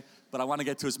okay. But I want to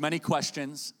get to as many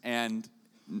questions and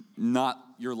not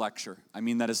your lecture. I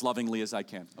mean that as lovingly as I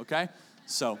can, okay?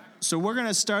 So we're going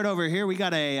to start over here. We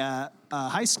got a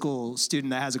high school student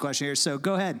that has a question here, so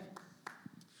go ahead.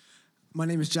 My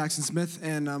name is Jackson Smith,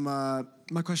 and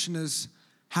my question is,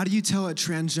 how do you tell a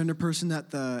transgender person that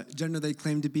the gender they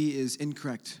claim to be is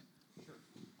incorrect?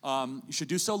 You should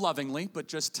do so lovingly, but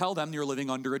just tell them you're living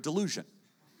under a delusion.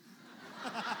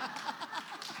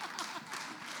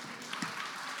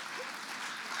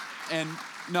 And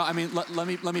no, I mean, let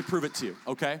me prove it to you,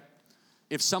 okay?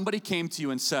 If somebody came to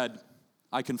you and said,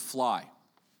 I can fly,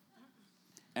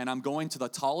 and I'm going to the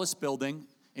tallest building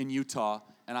in Utah,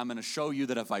 and I'm going to show you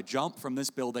that if I jump from this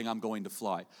building, I'm going to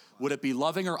fly. Would it be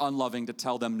loving or unloving to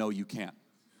tell them, no, you can't?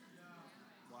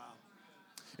 Wow.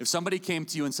 If somebody came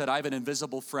to you and said, I have an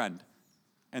invisible friend,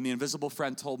 and the invisible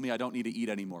friend told me I don't need to eat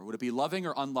anymore, would it be loving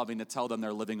or unloving to tell them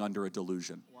they're living under a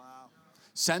delusion? Wow.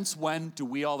 Since when do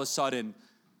we all of a sudden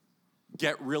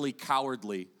get really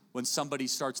cowardly when somebody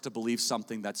starts to believe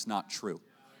something that's not true?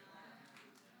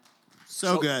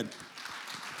 So good.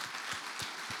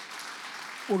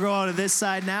 We'll go on to this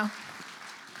side now.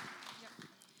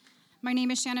 My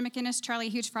name is Shannon McInnes, Charlie,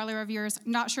 huge follower of yours.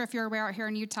 Not sure if you're aware out here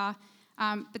in Utah,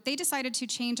 but they decided to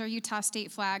change our Utah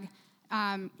state flag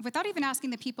without even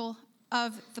asking the people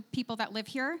that live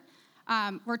here.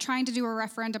 We're trying to do a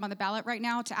referendum on the ballot right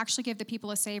now to actually give the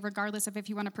people a say, regardless of if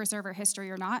you want to preserve our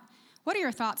history or not. What are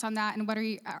your thoughts on that, and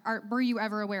were you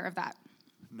ever aware of that?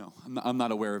 No, I'm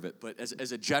not aware of it. But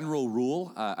as a general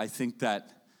rule, I think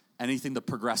that anything the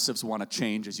progressives want to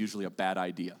change is usually a bad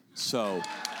idea. So,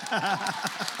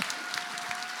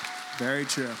 very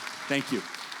true. Thank you.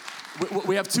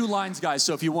 We have 2 lines, guys,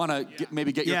 so if you want to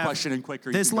maybe get your question in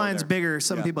quicker, this you can go line's there. bigger.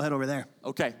 Some people head over there.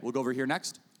 Okay, we'll go over here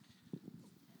next.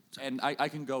 And I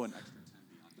can go in.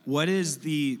 What is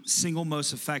the single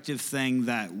most effective thing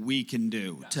that we can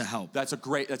do to help? That's a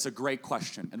great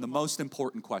question, and the most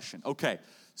important question. Okay,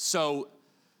 so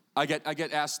I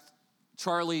get asked,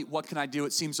 Charlie, what can I do?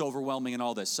 It seems overwhelming and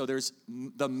all this. So there's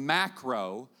the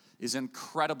macro is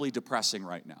incredibly depressing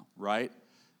right now, right?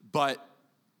 But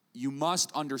you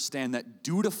must understand that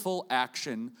dutiful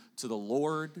action to the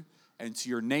Lord and to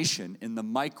your nation in the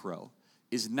micro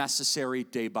is necessary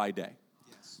day by day.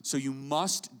 Yes. So you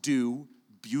must do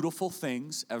beautiful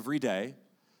things every day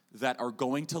that are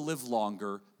going to live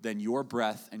longer than your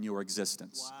breath and your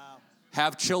existence. Wow.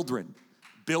 Have children,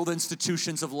 build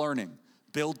institutions of learning,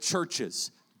 build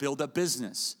churches, build a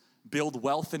business, build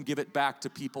wealth and give it back to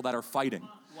people that are fighting.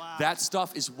 Wow. That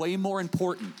stuff is way more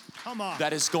important. Come on.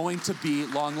 That is going to be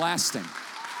long lasting.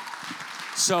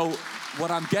 So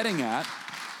what I'm getting at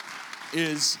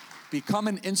is become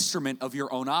an instrument of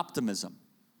your own optimism.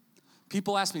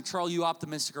 People ask me, Charlie, you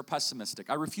optimistic or pessimistic?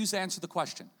 I refuse to answer the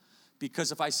question,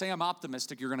 because if I say I'm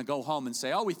optimistic, you're going to go home and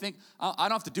say, oh, we think, I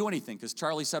don't have to do anything because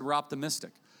Charlie said we're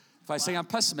optimistic. If I say I'm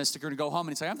pessimistic, you're going to go home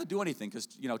and say, I don't have to do anything because,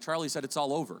 Charlie said it's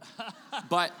all over.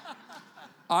 But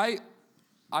I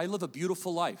live a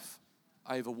beautiful life.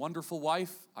 I have a wonderful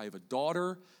wife. I have a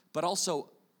daughter. But also,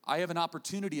 I have an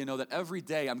opportunity to know that every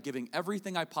day I'm giving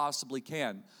everything I possibly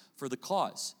can for the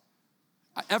cause.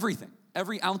 Everything.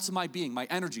 Every ounce of my being, my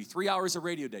energy, 3 hours a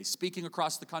radio day, speaking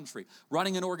across the country,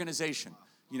 running an organization,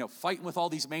 fighting with all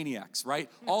these maniacs, right?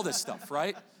 All this stuff,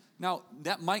 right? Now,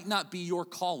 that might not be your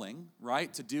calling,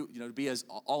 right, to do, to be as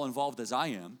all involved as I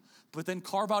am, but then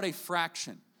carve out a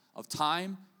fraction of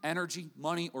time, energy,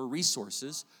 money, or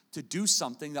resources to do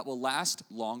something that will last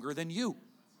longer than you.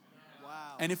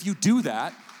 Wow. And if you do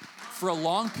that for a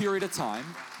long period of time,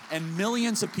 and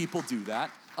millions of people do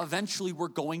that, eventually we're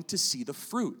going to see the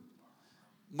fruit.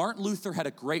 Martin Luther had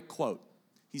a great quote.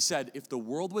 He said, if the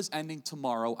world was ending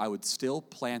tomorrow, I would still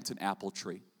plant an apple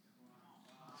tree.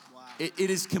 It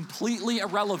is completely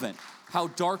irrelevant how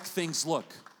dark things look.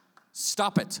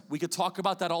 Stop it. We could talk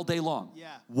about that all day long. Yeah.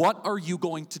 What are you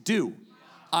going to do?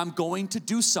 I'm going to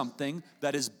do something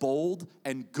that is bold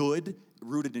and good,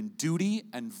 rooted in duty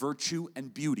and virtue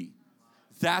and beauty.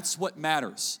 That's what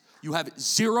matters. You have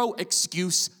zero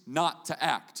excuse not to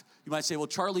act. You might say, well,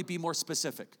 Charlie, be more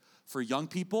specific. For young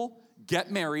people,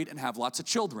 get married and have lots of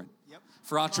children. Yep.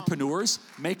 For entrepreneurs,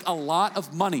 make a lot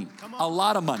of money. A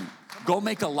lot of money. Go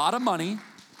make a lot of money,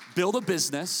 build a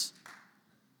business,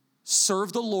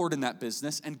 serve the Lord in that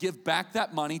business, and give back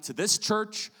that money to this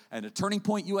church and to Turning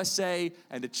Point USA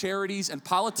and to charities and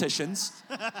politicians,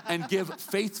 and give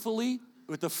faithfully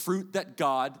with the fruit that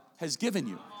God has given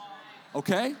you.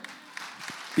 Okay?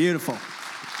 Beautiful.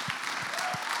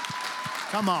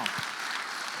 Come on.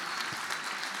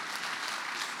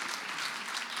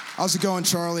 How's it going,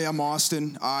 Charlie? I'm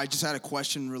Austin. I just had a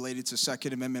question related to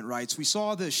Second Amendment rights. We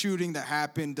saw the shooting that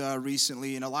happened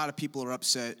recently, and a lot of people are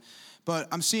upset. But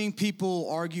I'm seeing people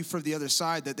argue for the other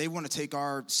side that they want to take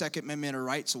our Second Amendment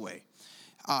rights away.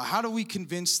 How do we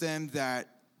convince them that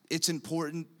it's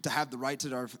important to have the right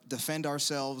to defend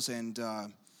ourselves and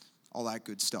all that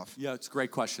good stuff? Yeah, it's a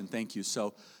great question. Thank you.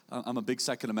 So I'm a big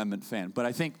Second Amendment fan, but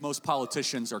I think most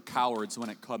politicians are cowards when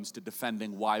it comes to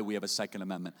defending why we have a Second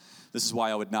Amendment. This is why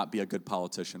I would not be a good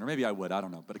politician, or maybe I would, I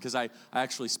don't know, but because I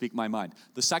actually speak my mind.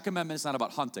 The Second Amendment is not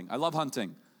about hunting. I love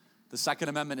hunting, The Second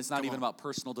Amendment is not even about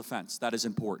personal defense. That is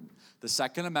important. The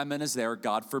Second Amendment is there,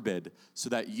 God forbid, so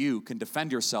that you can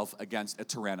defend yourself against a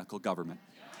tyrannical government.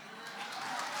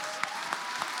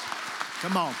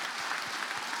 Come on.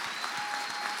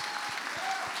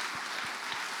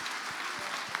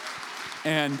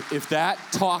 And if that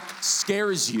talk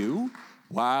scares you,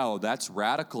 wow, that's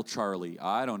radical, Charlie.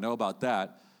 I don't know about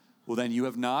that. Well, then you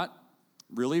have not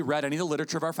really read any of the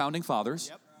literature of our founding fathers.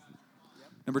 Yep.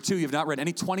 Number two, you've not read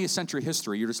any 20th century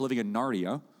history. You're just living in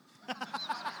Narnia.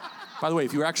 By the way,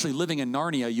 if you were actually living in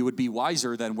Narnia, you would be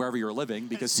wiser than wherever you're living,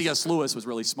 because C.S. Lewis was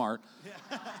really smart.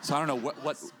 So I don't know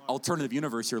what alternative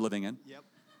universe you're living in. Yep.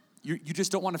 You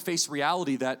just don't want to face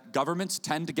reality that governments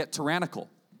tend to get tyrannical,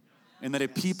 and that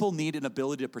if people need an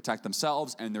ability to protect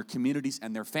themselves and their communities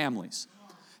and their families.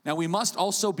 Now, we must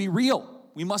also be real.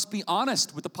 We must be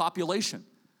honest with the population.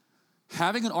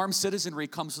 Having an armed citizenry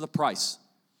comes with a price.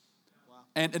 Wow.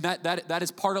 And that is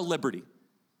part of liberty.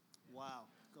 Wow.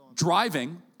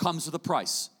 Driving comes with a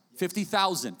price.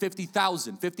 50,000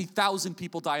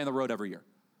 people die on the road every year.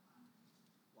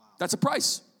 Wow. That's a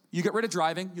price. You get rid of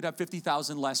driving, you'd have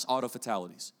 50,000 less auto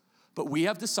fatalities. But we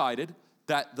have decided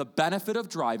that the benefit of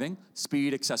driving,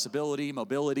 speed, accessibility,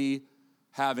 mobility,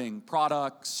 having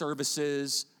products,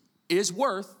 services, is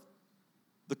worth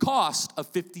the cost of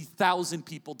 50,000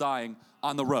 people dying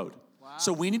on the road. Wow.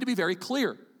 So we need to be very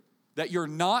clear that you're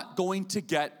not going to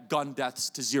get gun deaths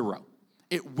to zero.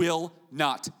 It will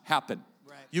not happen.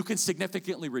 Right. You can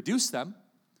significantly reduce them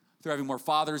through having more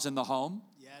fathers in the home,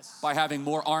 Yes. by having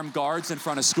more armed guards in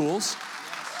front of schools.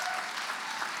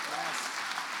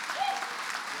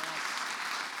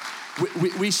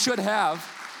 We should have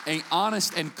an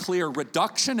honest and clear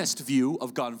reductionist view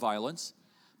of gun violence,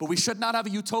 but we should not have a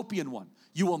utopian one.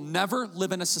 You will never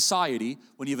live in a society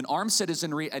when you have an armed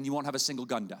citizenry and you won't have a single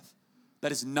gun death.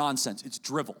 That is nonsense. It's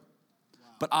drivel.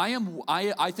 But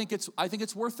I think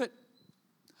it's worth it.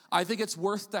 I think it's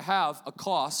worth to have a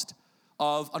cost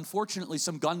of, unfortunately,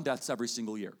 some gun deaths every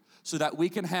single year, so that we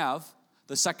can have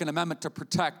the Second Amendment to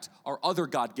protect our other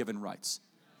God-given rights.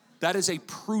 That is a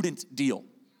prudent deal.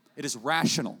 It is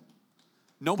rational.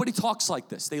 Nobody talks like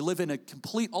this. They live in a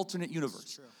complete alternate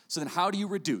universe. So then how do you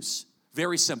reduce?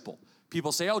 Very simple.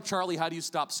 People say, oh, Charlie, how do you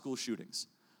stop school shootings?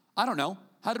 I don't know.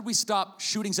 How did we stop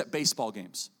shootings at baseball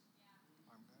games?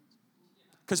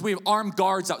 Because we have armed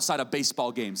guards outside of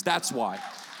baseball games. That's why.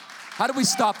 How did we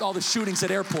stop all the shootings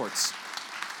at airports?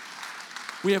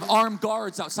 We have armed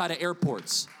guards outside of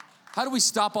airports. How do we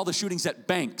stop all the shootings at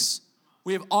banks?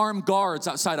 We have armed guards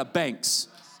outside of banks.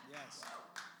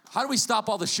 How do we stop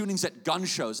all the shootings at gun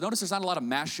shows? Notice there's not a lot of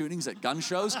mass shootings at gun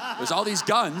shows. There's all these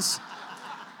guns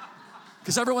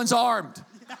because everyone's armed.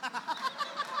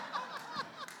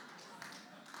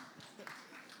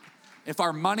 If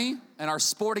our money and our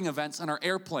sporting events and our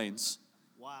airplanes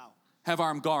have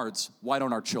armed guards, why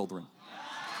don't our children?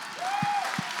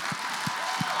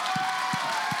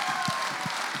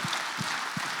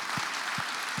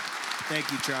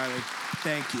 Thank you, Charlie.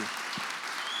 Thank you.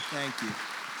 Thank you.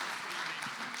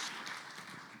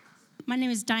 My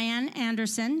name is Diane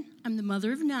Anderson. I'm the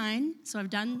mother of 9, so I've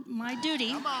done my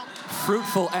duty.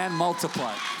 Fruitful and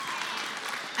multiply.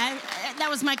 That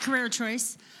was my career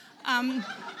choice.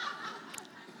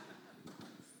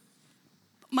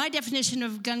 My definition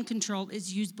of gun control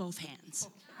is use both hands.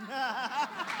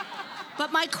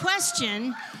 But my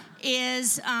question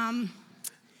is,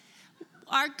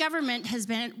 our government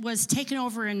was taken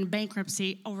over in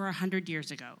bankruptcy over 100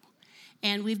 years ago.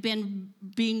 And we've been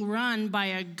being run by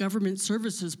a government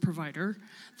services provider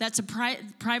that's a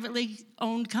privately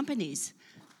owned companies.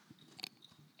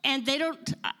 And they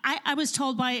don't, I was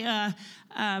told by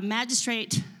a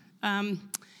magistrate in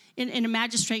a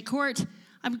magistrate court,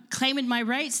 I'm claiming my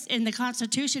rights in the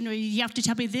Constitution. You have to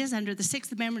tell me this under the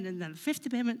 6th Amendment and the 5th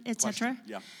Amendment, etc.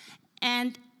 Yeah.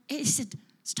 And he said,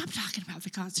 stop talking about the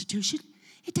Constitution.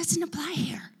 It doesn't apply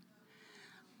here.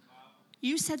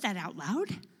 You said that out loud?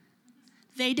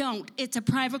 They don't. It's a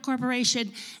private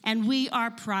corporation, and we are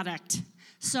product.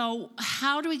 So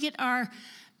how do we get our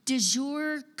de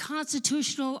jure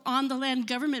constitutional on-the-land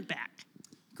government back?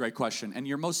 Great question. And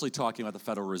you're mostly talking about the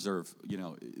Federal Reserve,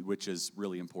 which is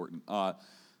really important.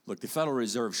 Look, the Federal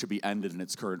Reserve should be ended in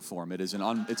its current form. It's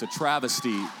a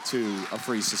travesty to a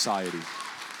free society.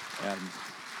 And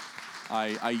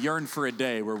I yearn for a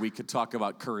day where we could talk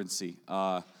about currency,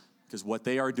 because what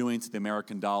they are doing to the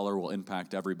American dollar will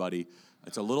impact everybody.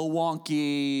 It's a little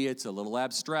wonky, it's a little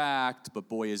abstract, but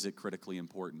boy, is it critically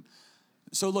important.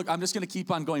 So look, I'm just going to keep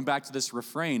on going back to this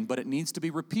refrain, but it needs to be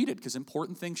repeated because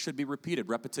important things should be repeated.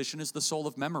 Repetition is the soul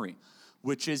of memory,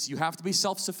 which is you have to be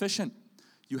self-sufficient.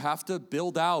 You have to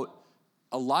build out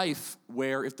a life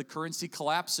where if the currency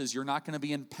collapses, you're not going to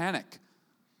be in panic,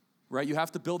 right? You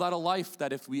have to build out a life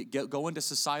that if we go into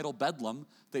societal bedlam,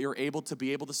 that you're able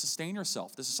to sustain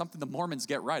yourself. This is something the Mormons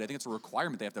get right. I think it's a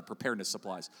requirement they have to have preparedness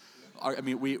supplies. I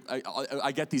mean,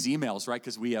 I get these emails, right,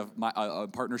 because we have a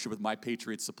partnership with My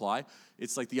Patriot Supply.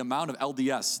 It's like the amount of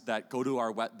LDS that go to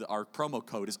our promo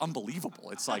code is unbelievable.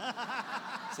 It's like,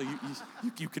 so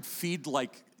you could feed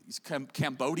like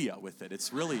Cambodia with it.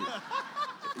 It's really...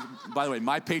 By the way,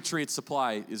 My Patriot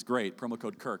Supply is great. Promo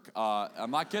code Kirk.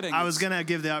 I'm not kidding. I was going to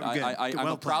give the... I'm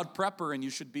a proud prepper, and you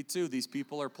should be too. These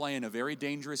people are playing a very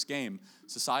dangerous game.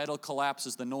 Societal collapse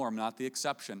is the norm, not the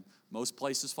exception. Most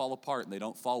places fall apart, and they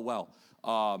don't fall well.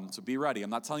 So be ready. I'm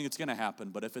not telling you it's going to happen,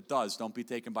 but if it does, don't be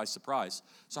taken by surprise.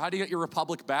 So how do you get your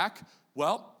republic back?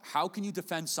 Well, how can you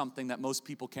defend something that most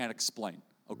people can't explain,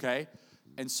 okay?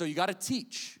 And so you got to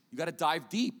teach. You got to dive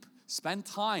deep. Spend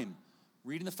time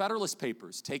reading the Federalist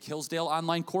Papers, take Hillsdale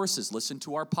online courses, listen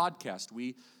to our podcast.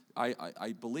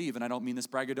 I believe, and I don't mean this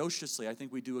braggadociously, I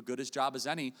think we do a good job as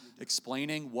any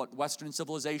explaining what Western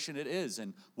civilization it is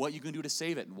and what you can do to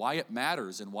save it and why it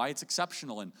matters and why it's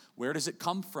exceptional and where does it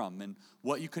come from and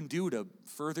what you can do to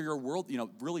further your world,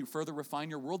 really further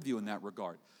refine your worldview in that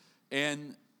regard.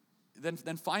 And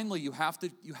then finally, you have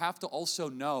to also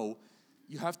know,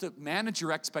 you have to manage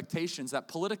your expectations that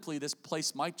politically this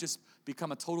place might just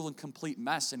become a total and complete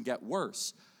mess and get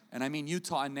worse. And I mean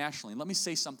Utah and nationally. And let me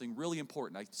say something really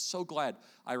important. I'm so glad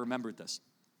I remembered this.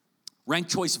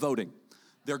 Ranked choice voting.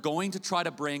 They're going to try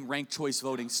to bring ranked choice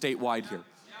voting statewide here.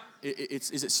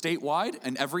 Is it statewide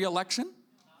in every election?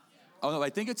 Oh, no, I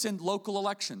think it's in local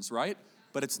elections, right?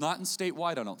 But it's not in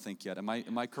statewide, I don't think yet. Am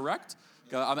I correct?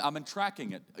 I'm in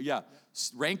tracking it. Yeah.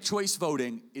 Ranked choice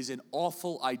voting is an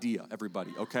awful idea,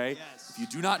 everybody, okay? Yes. If you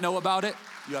do not know about it,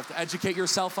 you have to educate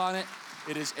yourself on it.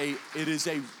 It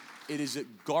is a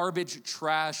garbage,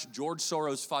 trash, George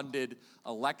Soros-funded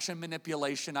election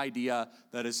manipulation idea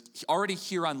that is already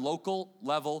here on local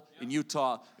level in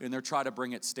Utah, and they're trying to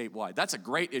bring it statewide. That's a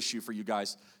great issue for you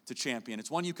guys to champion.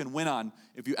 It's one you can win on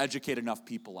if you educate enough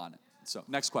people on it. So,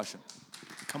 next question.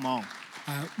 Come on.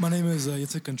 My name is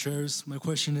Yitzhak Contreras. My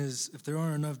question is, if there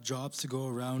aren't enough jobs to go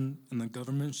around and the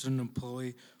government shouldn't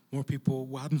employ more people,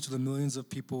 what happens to the millions of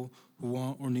people who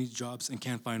want or need jobs and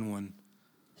can't find one?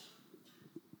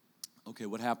 Okay,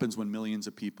 what happens when millions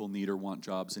of people need or want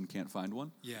jobs and can't find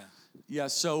one? Yeah,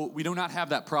 so we do not have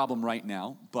that problem right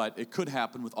now, but it could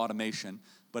happen with automation,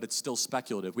 but it's still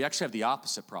speculative. We actually have the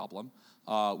opposite problem.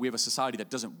 We have a society that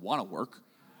doesn't want to work.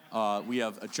 We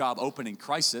have a job opening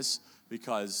crisis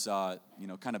because,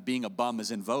 kind of being a bum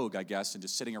is in vogue, I guess, and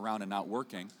just sitting around and not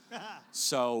working.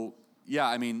 So, yeah,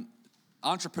 I mean,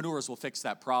 entrepreneurs will fix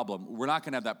that problem. We're not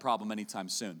going to have that problem anytime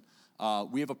soon.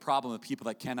 We have a problem with people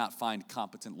that cannot find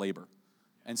competent labor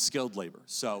and skilled labor.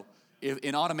 So if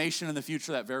in automation in the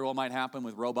future, that very well might happen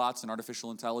with robots and artificial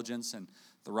intelligence and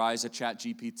the rise of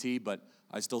ChatGPT, but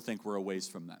I still think we're a ways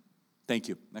from that. Thank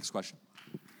you. Next question.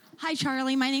 Hi,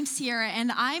 Charlie. My name's Sierra,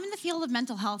 and I'm in the field of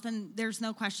mental health, and there's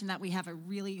no question that we have a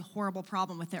really horrible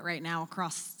problem with it right now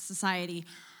across society.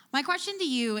 My question to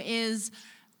you is,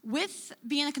 with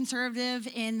being a conservative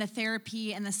in the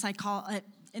therapy and the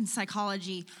in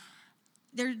psychology,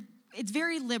 it's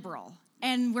very liberal,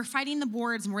 and we're fighting the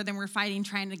boards more than we're fighting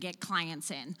trying to get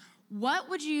clients in. What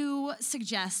would you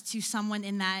suggest to someone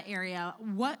in that area?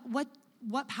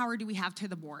 What power do we have to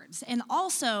the boards? And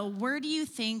also, what do you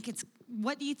think it's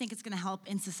going to help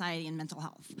in society and mental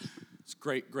health? It's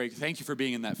great. Thank you for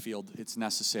being in that field. It's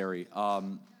necessary.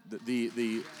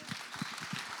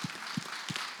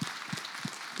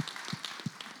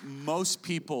 Most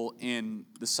people in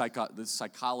the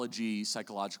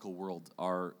psychological world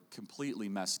are completely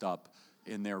messed up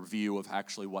in their view of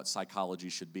actually what psychology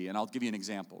should be. And I'll give you an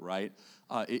example, right?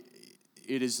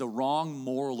 It is the wrong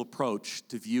moral approach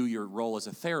to view your role as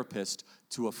a therapist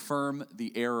to affirm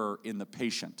the error in the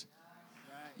patient.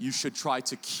 You should try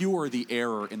to cure the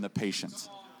error in the patient.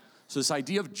 So this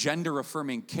idea of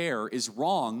gender-affirming care is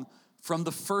wrong from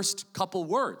the first couple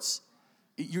words.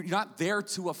 You're not there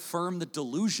to affirm the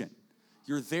delusion.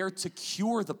 You're there to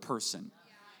cure the person.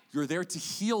 You're there to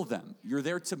heal them. You're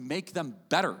there to make them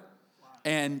better.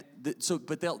 And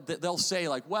but they'll say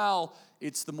like, well,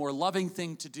 it's the more loving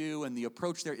thing to do, and the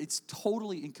approach there, it's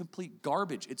totally and complete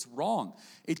garbage. It's wrong.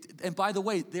 And by the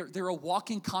way, they're a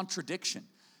walking contradiction.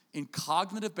 In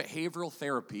cognitive behavioral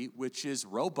therapy, which is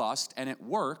robust and it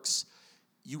works,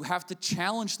 you have to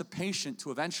challenge the patient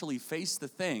to eventually face the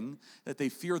thing that they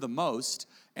fear the most,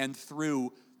 and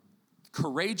through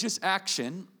courageous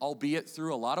action, albeit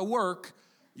through a lot of work,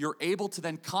 you're able to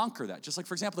then conquer that. Just like,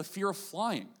 for example, the fear of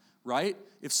flying. right?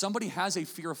 If somebody has a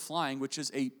fear of flying, which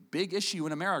is a big issue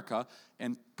in America,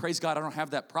 and praise God, I don't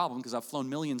have that problem because I've flown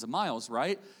millions of miles,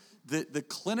 right? The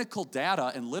clinical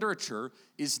data and literature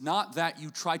is not that you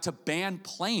try to ban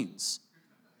planes.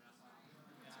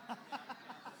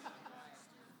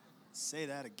 Say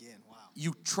that again, wow.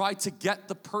 You try to get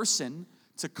the person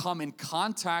to come in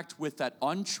contact with that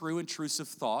untrue, intrusive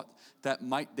thought that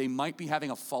they might be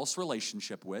having a false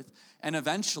relationship with, and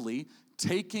eventually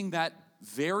taking that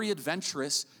very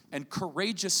adventurous and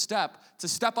courageous step to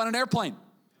step on an airplane.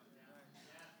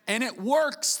 And it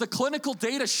works. The clinical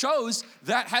data shows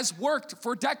that has worked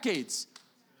for decades.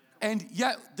 And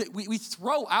yet we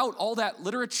throw out all that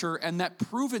literature and that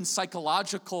proven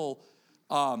psychological,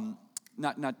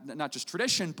 not just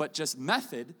tradition, but just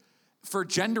method for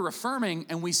gender affirming.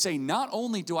 And we say, not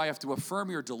only do I have to affirm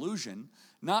your delusion,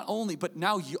 but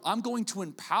now I'm going to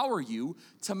empower you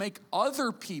to make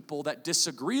other people that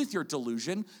disagree with your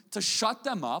delusion, to shut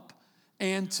them up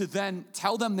and to then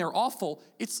tell them they're awful.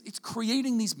 It's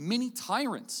creating these mini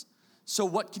tyrants. So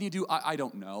what can you do? I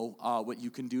don't know what you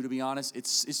can do, to be honest.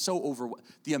 It's so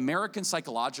the American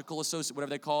Psychological Association,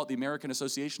 whatever they call it, the American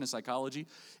Association of Psychology,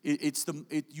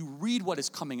 you read what is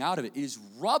coming out of it. It is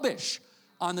rubbish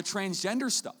on the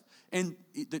transgender stuff. And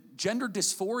the gender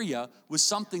dysphoria was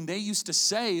something they used to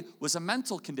say was a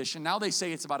mental condition. Now they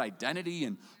say it's about identity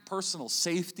and personal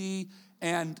safety.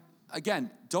 And again,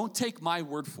 don't take my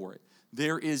word for it.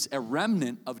 There is a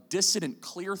remnant of dissident,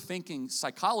 clear-thinking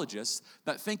psychologists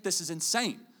that think this is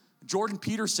insane. Jordan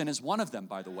Peterson is one of them,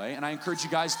 by the way, and I encourage you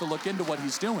guys to look into what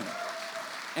he's doing.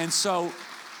 And so,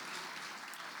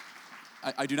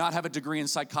 I do not have a degree in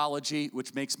psychology,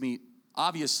 which makes me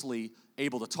obviously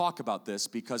able to talk about this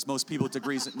because most people with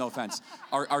degrees, no offense,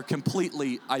 are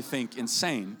completely, I think,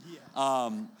 insane.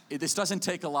 This doesn't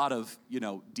take a lot of,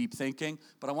 deep thinking,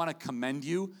 but I want to commend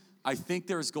you. I think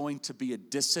there's going to be a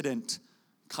dissident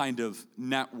kind of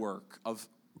network of,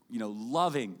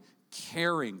 loving,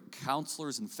 caring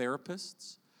counselors and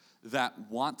therapists that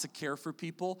want to care for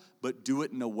people, but do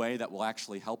it in a way that will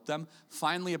actually help them.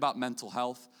 Finally, about mental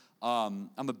health. I'm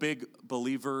a big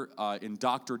believer in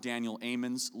Dr. Daniel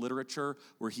Amen's literature,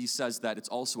 where he says that it's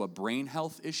also a brain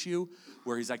health issue,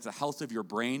 where he's like, the health of your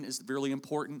brain is really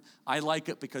important. I like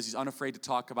it because he's unafraid to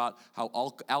talk about how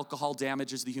alcohol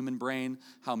damages the human brain,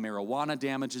 how marijuana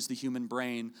damages the human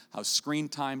brain, how screen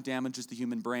time damages the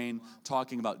human brain,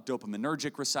 talking about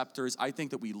dopaminergic receptors. I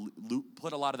think that we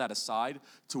put a lot of that aside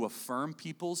to affirm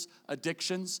people's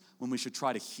addictions when we should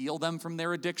try to heal them from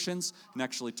their addictions and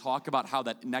actually talk about how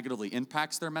that negatively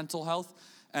impacts their mental health.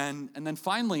 And then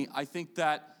finally, I think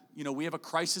that we have a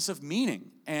crisis of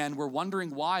meaning, and we're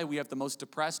wondering why we have the most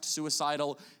depressed,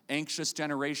 suicidal, anxious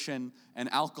generation and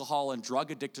alcohol and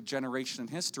drug addicted generation in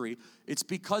history. It's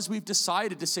because we've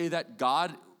decided to say that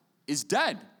God is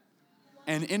dead,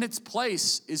 and in its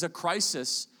place is a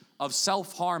crisis of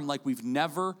self-harm like we've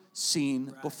never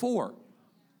seen before.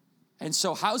 And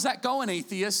so how's that going,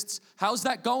 atheists? How's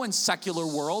that going, secular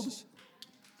world?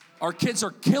 Our kids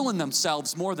are killing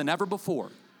themselves more than ever before.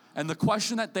 And the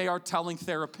question that they are telling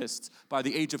therapists by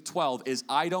the age of 12 is,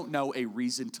 I don't know a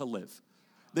reason to live.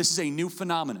 This is a new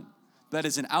phenomenon that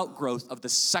is an outgrowth of the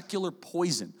secular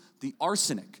poison, the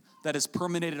arsenic that has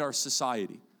permeated our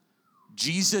society.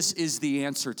 Jesus is the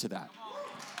answer to that.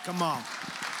 Come on.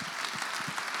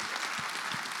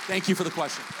 Thank you for the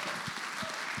question.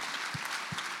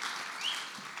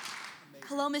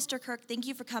 Hello, Mr. Kirk. Thank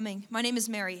you for coming. My name is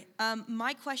Mary.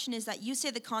 My question is that you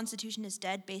say the Constitution is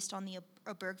dead based on the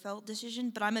Obergefell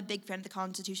decision, but I'm a big fan of the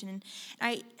Constitution, and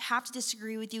I have to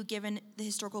disagree with you given the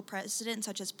historical precedent,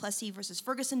 such as Plessy versus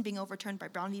Ferguson being overturned by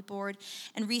Brown v. Board,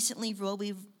 and recently Roe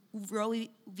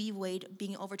v. Wade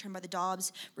being overturned by the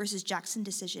Dobbs versus Jackson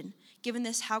decision. Given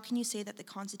this, how can you say that the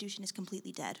Constitution is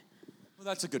completely dead? Well,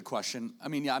 that's a good question. I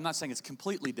mean, I'm not saying it's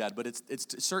completely dead, but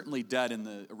it's certainly dead in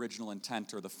the original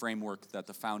intent or the framework that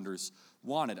the founders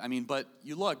wanted. I mean, but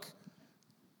you look,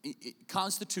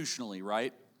 constitutionally,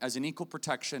 right, as an equal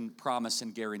protection promise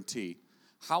and guarantee,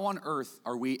 how on earth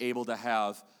are we able to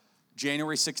have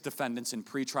January 6 defendants in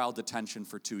pretrial detention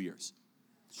for 2 years?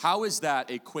 How is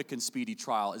that a quick and speedy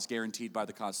trial as guaranteed by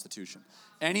the Constitution?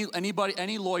 Any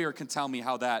lawyer can tell me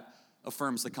how that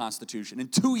affirms the Constitution. In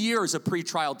 2 years of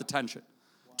pretrial detention.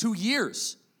 2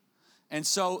 years. And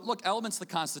so, look, elements of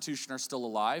the Constitution are still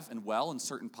alive and well in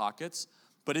certain pockets,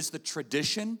 but is the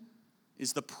tradition,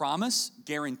 is the promise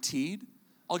guaranteed?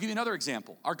 I'll give you another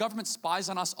example. Our government spies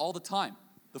on us all the time.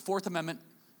 The Fourth Amendment,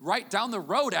 right down the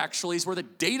road, actually, is where the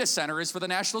data center is for the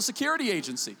National Security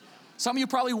Agency. Some of you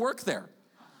probably work there.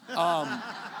 And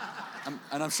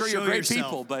I'm sure you're great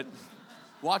people, but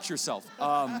watch yourself.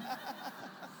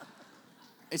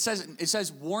 It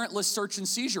says warrantless search and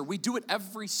seizure. We do it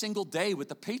every single day with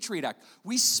the Patriot Act.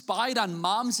 We spied on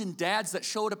moms and dads that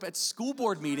showed up at school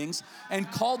board meetings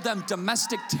and called them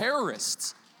domestic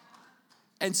terrorists.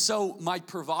 And so my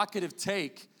provocative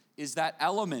take is that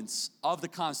elements of the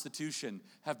Constitution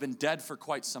have been dead for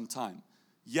quite some time.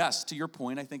 Yes, to your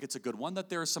point, I think it's a good one that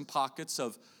there are some pockets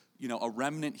of, a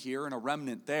remnant here and a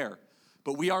remnant there.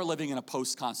 But we are living in a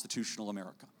post-constitutional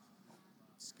America.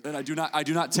 And I do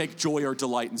not take joy or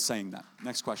delight in saying that.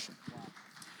 Next question.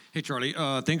 Hey, Charlie.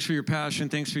 Thanks for your passion.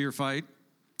 Thanks for your fight.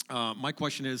 My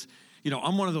question is,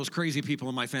 I'm one of those crazy people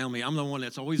in my family. I'm the one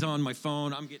that's always on my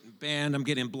phone. I'm getting banned. I'm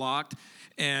getting blocked.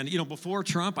 And, before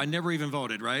Trump, I never even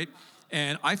voted, right?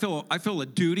 And I feel a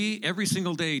duty every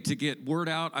single day to get word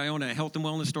out. I own a health and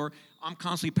wellness store. I'm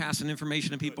constantly passing information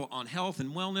to people on health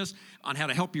and wellness, on how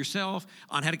to help yourself,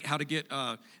 on how to get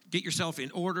yourself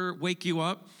in order, wake you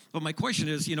up. But my question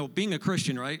is, being a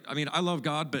Christian, right? I mean, I love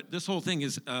God, but this whole thing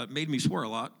has made me swear a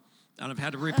lot, and I've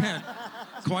had to repent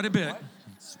quite a bit.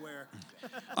 Swear.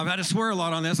 I've had to swear a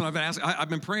lot on this, and I've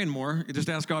been praying more, just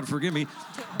to ask God to forgive me.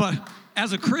 But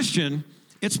as a Christian,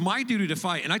 it's my duty to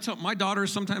fight. And I tell my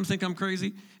daughters sometimes think I'm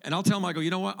crazy, and I'll tell them, I go,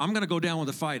 you know what? I'm going to go down with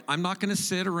the fight. I'm not going to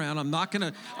sit around. I'm not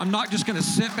just going to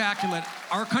sit back and let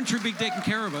our country be taken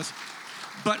care of us.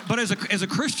 But as a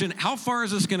Christian, how far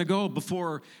is this going to go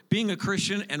before being a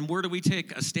Christian, and where do we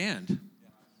take a stand?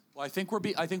 Well, I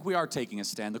think we are taking a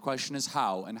stand. The question is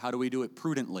how, and how do we do it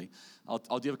prudently?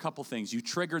 I'll give a couple things. You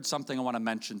triggered something I want to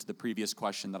mention to the previous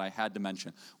question that I had to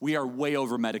mention. We are way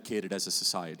over-medicated as a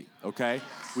society, okay?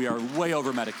 We are way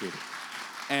over-medicated.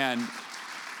 And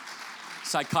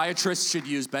psychiatrists should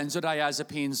use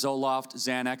benzodiazepines, Zoloft,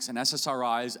 Xanax, and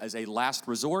SSRIs as a last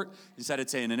resort. Instead,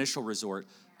 it's an initial resort.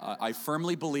 I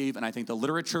firmly believe, and I think the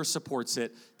literature supports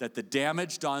it, that the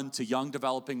damage done to young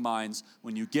developing minds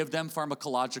when you give them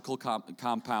pharmacological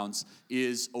compounds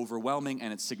is overwhelming,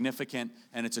 and it's significant,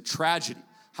 and it's a tragedy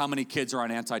how many kids are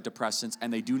on antidepressants,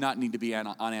 and they do not need to be on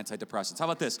antidepressants. How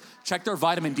about this? Check their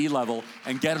vitamin D level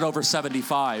and get it over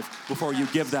 75 before you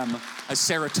give them a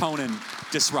serotonin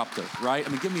disruptor, right? I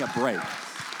mean, give me a break.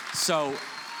 So,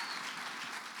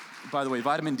 by the way,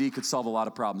 vitamin D could solve a lot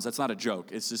of problems. That's not a joke.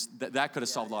 It's just that could have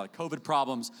solved a lot of COVID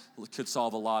problems. It could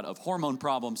solve a lot of hormone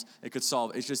problems. It could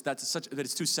solve. It's just that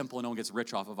it's too simple and no one gets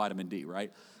rich off of vitamin D,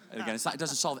 right? And again, it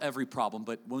doesn't solve every problem.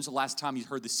 But when was the last time you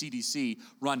heard the CDC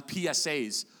run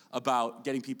PSAs about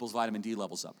getting people's vitamin D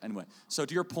levels up? Anyway, so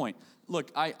to your point, look,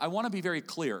 I want to be very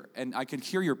clear, and I can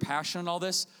hear your passion in all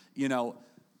this.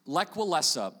 Lech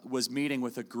Walesa was meeting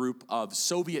with a group of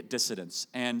Soviet dissidents,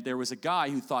 and there was a guy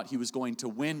who thought he was going to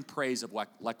win praise of Lech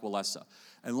Walesa.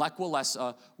 And Lech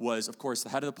Walesa was, of course, the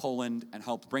head of Poland and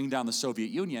helped bring down the Soviet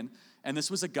Union. And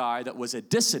this was a guy that was a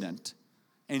dissident,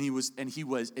 and he was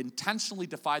intentionally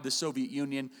defied the Soviet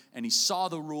Union, and he saw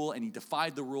the rule, and he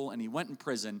defied the rule, and he went in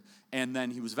prison. And then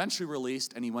he was eventually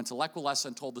released, and he went to Lech Walesa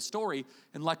and told the story.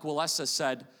 And Lech Walesa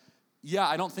said, "Yeah,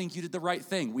 I don't think you did the right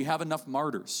thing. We have enough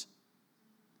martyrs."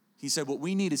 He said, what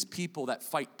we need is people that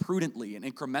fight prudently and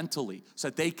incrementally so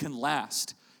that they can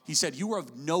last. He said, you were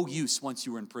of no use once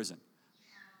you were in prison.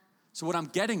 So what I'm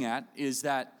getting at is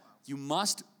that you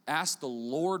must ask the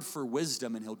Lord for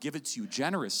wisdom, and he'll give it to you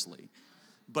generously.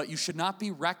 But you should not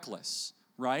be reckless,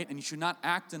 right? And you should not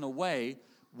act in a way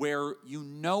where you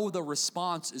know the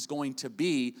response is going to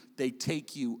be they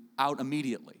take you out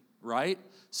immediately, right?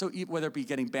 So whether it be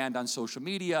getting banned on social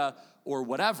media or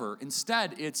whatever,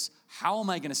 instead it's how am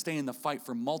I going to stay in the fight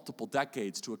for multiple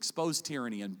decades to expose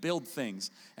tyranny and build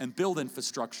things and build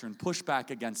infrastructure and push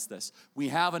back against this. We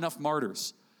have enough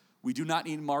martyrs. We do not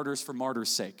need martyrs for martyrs'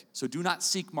 sake. So do not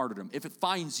seek martyrdom. If it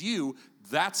finds you,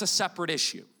 that's a separate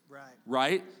issue,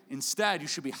 right? Instead, you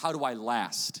should be, how do I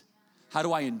last? How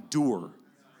do I endure?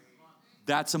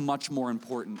 That's a much more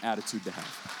important attitude to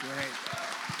have. Great.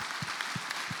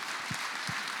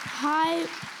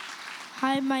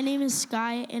 Hi, my name is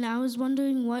Sky, and I was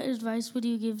wondering what advice would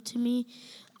you give to me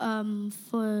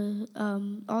for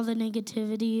all the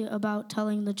negativity about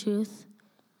telling the truth?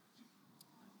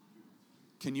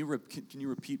 Can you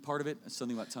repeat part of it?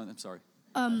 Something about telling. I'm sorry.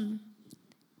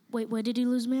 Wait, where did you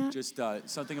lose me at? Just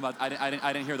something about. I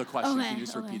didn't hear the question. Okay, Can you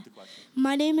just repeat the question?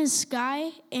 My name is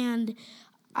Sky, and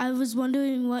I was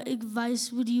wondering what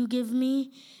advice would you give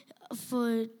me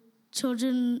for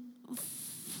children,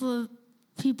 for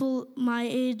people my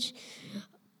age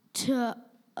to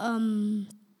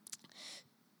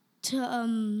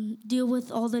deal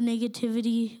with all the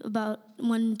negativity about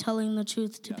when telling the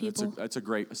truth to people. That's a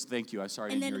great. Thank you. I'm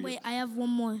sorry. And I didn't then hear you. I have one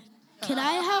more. Could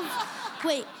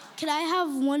I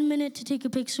have 1 minute to take a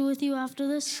picture with you after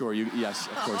this? Sure. Yes.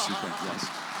 Of course you can. Yes.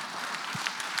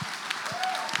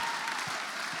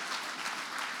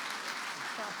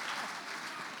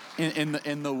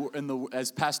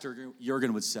 as Pastor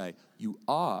Jurgen would say, you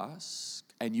ask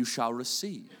and you shall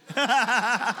receive.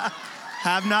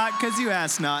 Have not because you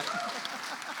ask not.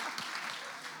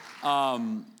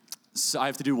 So I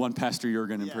have to do one Pastor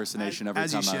Jurgen impersonation every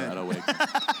time I'm at a wake.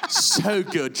 So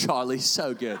good, Charlie,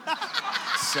 so good.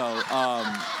 So,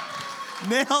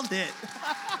 nailed it.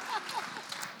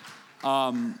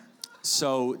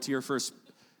 So to your first,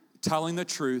 telling the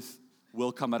truth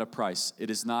will come at a price. It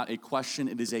is not a question,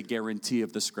 it is a guarantee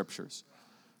of the scriptures.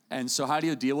 And so how do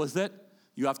you deal with it?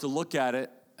 You have to look at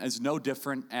it as no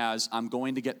different as I'm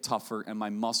going to get tougher and my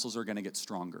muscles are going to get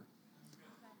stronger.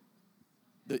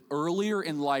 The earlier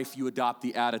in life you adopt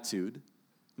the attitude,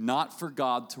 not for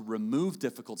God to remove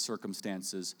difficult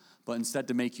circumstances, but instead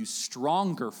to make you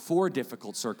stronger for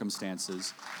difficult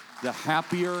circumstances, the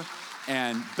happier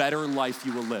and better life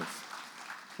you will live.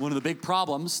 One of the big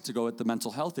problems, to go at the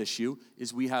mental health issue,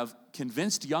 is we have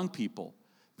convinced young people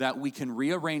that we can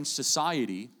rearrange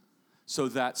society so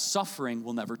that suffering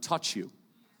will never touch you.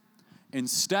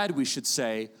 Instead, we should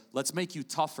say, let's make you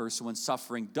tougher so when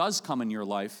suffering does come in your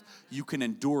life, you can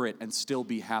endure it and still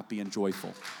be happy and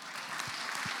joyful.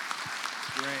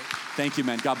 Great. Thank you,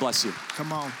 man. God bless you.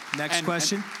 Come on. Next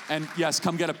question. And yes,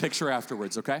 come get a picture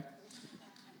afterwards, okay?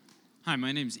 Hi,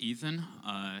 my name's Ethan.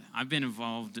 I've been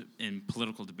involved in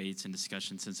political debates and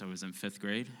discussions since I was in 5th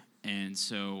grade. And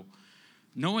so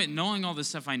knowing all the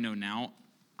stuff I know now,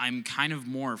 I'm kind of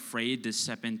more afraid to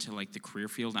step into like the career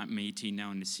field. I'm 18 now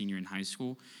and a senior in high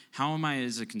school. How am I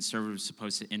as a conservative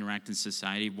supposed to interact in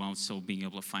society while still being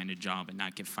able to find a job and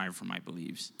not get fired for my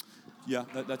beliefs? Yeah,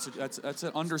 that's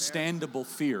an understandable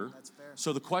fear.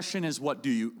 So the question is, what do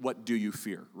you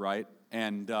fear, right?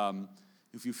 And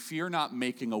if you fear not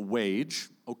making a wage,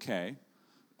 okay.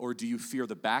 Or do you fear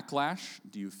the backlash?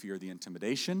 Do you fear the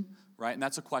intimidation, right? And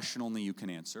that's a question only you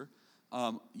can answer.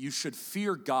 You should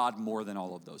fear God more than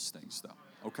all of those things,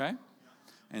 though, okay?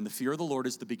 And the fear of the Lord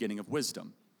is the beginning of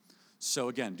wisdom. So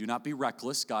again, do not be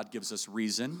reckless. God gives us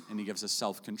reason, and he gives us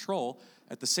self-control.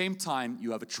 At the same time,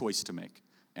 you have a choice to make.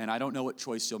 And I don't know what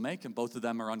choice you'll make, and both of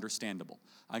them are understandable.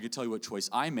 I can tell you what choice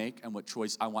I make and what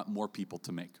choice I want more people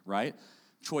to make, right?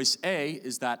 Choice A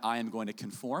is that I am going to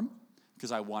conform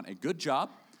because I want a good job,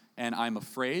 and I'm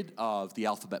afraid of the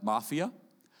alphabet mafia.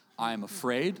 I'm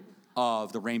afraid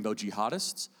of the rainbow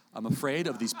jihadists. I'm afraid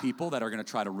of these people that are going to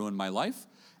try to ruin my life.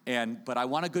 But I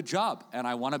want a good job, and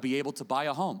I want to be able to buy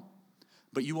a home.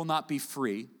 But you will not be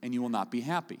free, and you will not be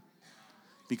happy,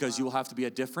 because you will have to be a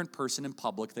different person in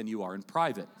public than you are in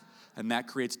private. And that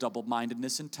creates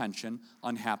double-mindedness and tension,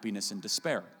 unhappiness and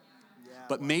despair.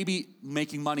 But maybe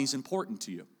making money is important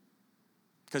to you,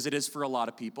 because it is for a lot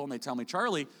of people. And they tell me,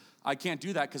 Charlie, I can't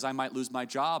do that because I might lose my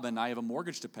job and I have a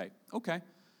mortgage to pay. Okay.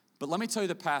 But let me tell you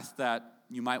the path that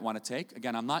you might want to take.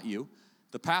 Again, I'm not you.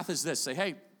 The path is this. Say,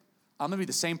 hey, I'm going to be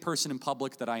the same person in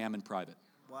public that I am in private.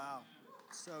 Wow.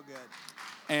 So good.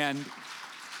 And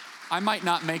I might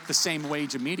not make the same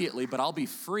wage immediately, but I'll be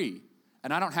free.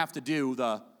 And I don't have to do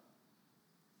the,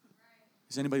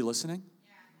 is anybody listening?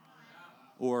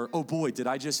 Or, oh boy, did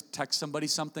I just text somebody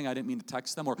something I didn't mean to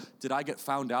text them? Or did I get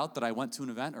found out that I went to an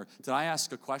event? Or did I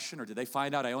ask a question? Or did they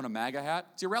find out I own a MAGA hat?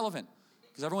 It's irrelevant,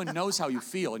 because everyone knows how you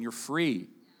feel and you're free.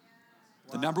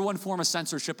 Wow. The number one form of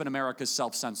censorship in America is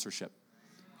self-censorship.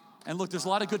 And look, there's a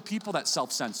lot of good people that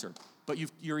self-censor, but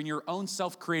you're in your own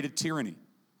self-created tyranny.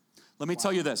 Let me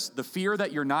tell you this. The fear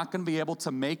that you're not going to be able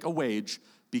to make a wage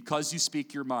because you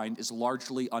speak your mind is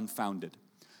largely unfounded.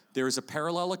 There is a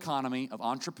parallel economy of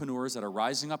entrepreneurs that are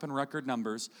rising up in record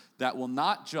numbers that will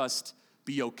not just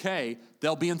be okay,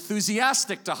 they'll be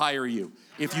enthusiastic to hire you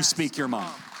if you speak your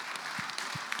mind.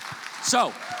 So,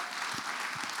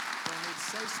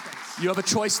 you have a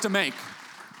choice to make.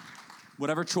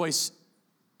 Whatever choice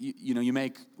you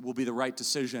make will be the right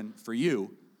decision for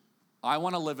you. I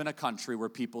want to live in a country where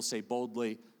people say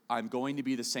boldly, I'm going to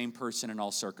be the same person in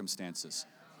all circumstances.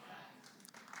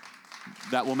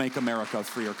 That will make America a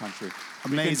freer country.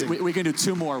 Amazing. We can do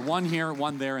two more. One here,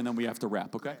 one there, and then we have to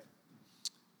wrap, okay?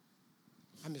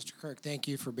 Hi, Mr. Kirk. Thank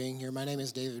you for being here. My name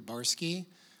is David Barsky.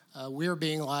 We're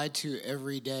being lied to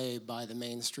every day by the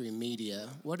mainstream media.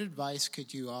 What advice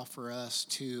could you offer us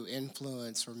to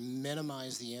influence or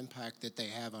minimize the impact that they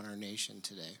have on our nation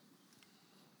today?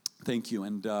 Thank you,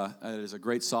 and it is a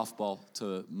great softball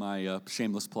to my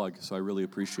shameless plug, so I really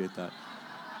appreciate that.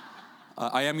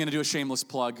 I am going to do a shameless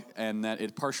plug, and that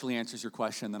it partially answers your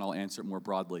question, then I'll answer it more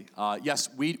broadly. Yes,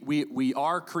 we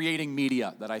are creating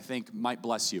media that I think might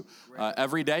bless you.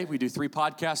 Every day, we do 3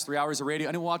 podcasts, 3 hours of radio.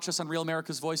 Anyone watch us on Real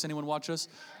America's Voice? Anyone watch us?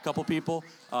 A couple people.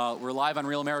 We're live on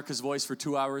Real America's Voice for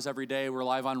 2 hours every day. We're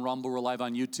live on Rumble. We're live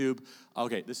on YouTube.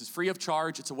 Okay, this is free of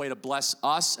charge. It's a way to bless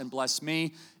us and bless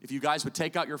me. If you guys would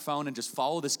take out your phone and just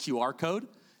follow this QR code,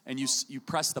 and you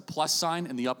press the plus sign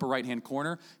in the upper right-hand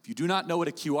corner. If you do not know what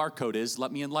a QR code is,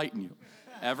 let me enlighten you.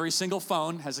 Every single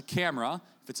phone has a camera.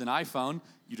 If it's an iPhone,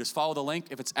 you just follow the link.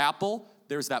 If it's Apple,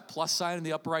 there's that plus sign in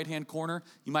the upper right-hand corner.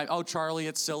 You might, oh, Charlie,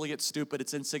 it's silly, it's stupid,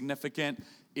 it's insignificant.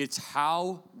 It's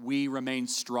how we remain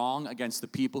strong against the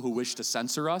people who wish to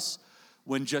censor us.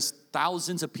 When just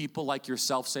thousands of people like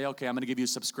yourself say, okay, I'm going to give you a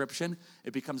subscription,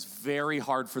 it becomes very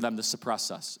hard for them to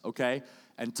suppress us, okay?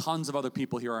 And tons of other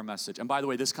people hear our message. And by the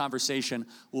way, this conversation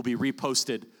will be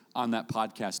reposted on that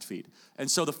podcast feed.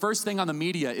 And so the first thing on the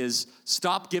media is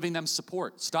stop giving them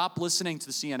support. Stop listening to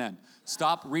the CNN.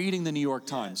 Stop reading the New York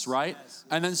Times, right? Yes.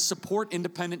 And then support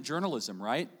independent journalism,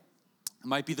 right? It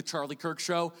might be the Charlie Kirk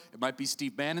Show. It might be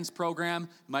Steve Bannon's program.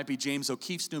 It might be James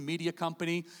O'Keefe's new media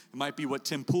company. It might be what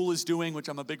Tim Pool is doing, which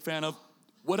I'm a big fan of.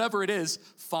 Whatever it is,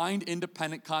 find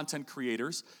independent content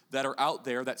creators that are out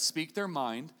there that speak their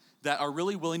mind, that are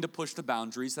really willing to push the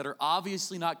boundaries, that are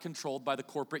obviously not controlled by the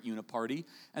corporate uniparty,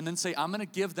 and then say, I'm going to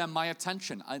give them my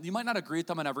attention. You might not agree with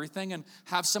them on everything and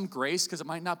have some grace because it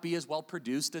might not be as well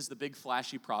produced as the big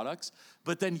flashy products,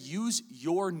 but then use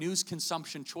your news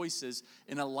consumption choices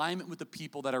in alignment with the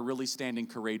people that are really standing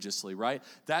courageously, right?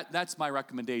 That's my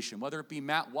recommendation. Whether it be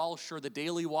Matt Walsh or the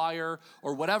Daily Wire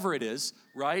or whatever it is,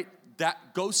 right?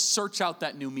 That go search out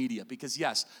that new media, because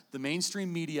yes, the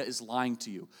mainstream media is lying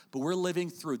to you, but we're living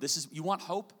through this. You want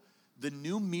hope? The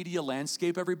new media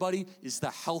landscape, everybody, is the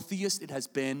healthiest it has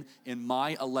been in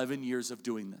my 11 years of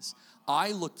doing this.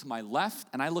 I look to my left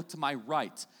and I look to my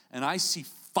right, and I see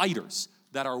fighters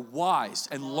that are wise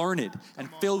and learned and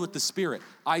filled with the Spirit.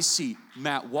 I see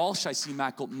Matt Walsh, I see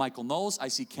Michael Knowles, I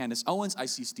see Candace Owens, I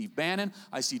see Steve Bannon,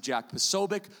 I see Jack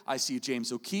Posobiec, I see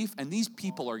James O'Keefe, and these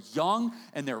people are young,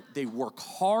 and they work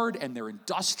hard, and they're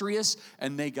industrious,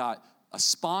 and they got a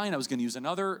spine. I was gonna use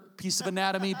another piece of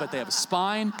anatomy, but they have a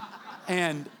spine.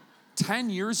 And 10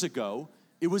 years ago,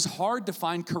 it was hard to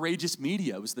find courageous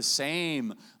media. It was the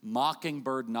same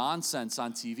Mockingbird nonsense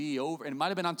on TV over, and it might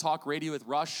have been on talk radio with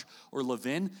Rush or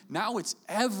Levin. Now it's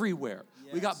everywhere.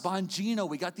 Yes. We got Bongino.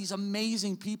 We got these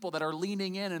amazing people that are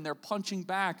leaning in and they're punching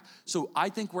back. So I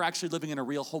think we're actually living in a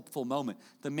real hopeful moment.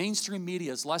 The mainstream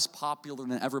media is less popular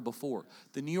than ever before.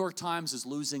 The New York Times is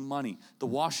losing money. The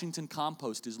Washington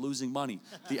Compost is losing money.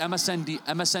 The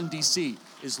MSNBC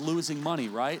is losing money,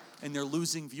 right? And they're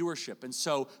losing viewership. And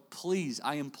so please,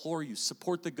 I implore you,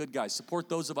 support the good guys. Support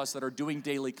those of us that are doing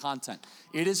daily content.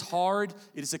 It is hard.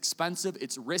 It is expensive.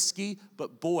 It's risky.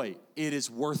 But boy, it is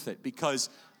worth it, because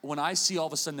when I see all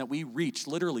of a sudden that we reached,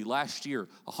 literally last year,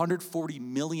 140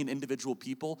 million individual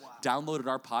people downloaded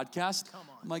our podcast,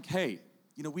 I'm like, hey,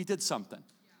 we did something.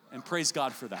 And praise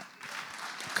God for that.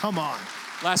 Come on.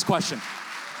 Last question.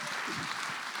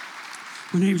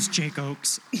 My name is Jake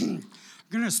Oakes.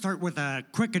 I'm going to start with a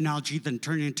quick analogy, then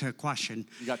turn it into a question.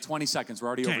 You got 20 seconds. We're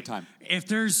already over time. If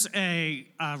there's a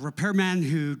repairman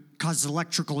who causes an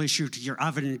electrical issue to your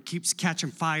oven and keeps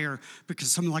catching fire because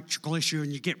of some electrical issue,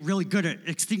 and you get really good at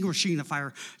extinguishing the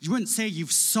fire, you wouldn't say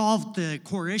you've solved the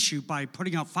core issue by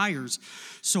putting out fires.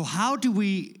 So how do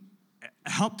we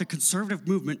help the conservative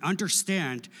movement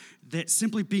understand that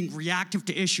simply being reactive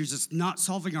to issues is not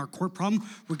solving our core problem?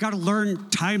 We've got to learn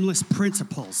timeless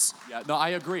principles. Yeah, no, I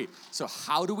agree. So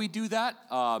how do we do that?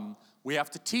 We have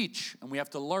to teach, and we have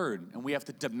to learn, and we have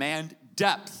to demand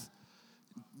depth.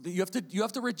 You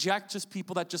have to reject just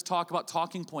people that just talk about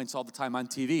talking points all the time on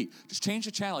TV. Just change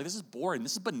the channel. Like, this is boring.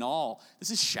 This is banal.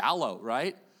 This is shallow,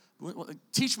 right?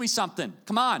 Teach me something.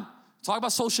 Come on. Talk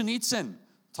about Solzhenitsyn.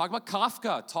 Talk about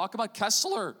Kafka. Talk about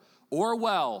Kessler,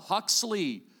 Orwell,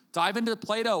 Huxley. Dive into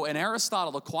Plato and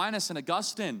Aristotle, Aquinas and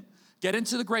Augustine. Get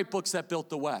into the great books that built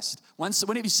the West. When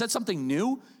have you said something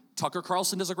new? Tucker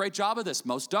Carlson does a great job of this.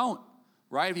 Most don't,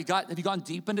 right? Have you gone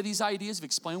deep into these ideas? Have you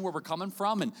explained where we're coming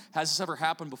from? And has this ever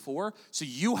happened before? So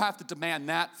you have to demand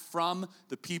that from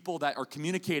the people that are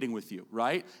communicating with you,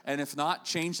 right? And if not,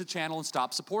 change the channel and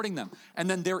stop supporting them. And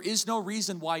then there is no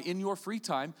reason why in your free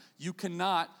time you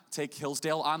cannot take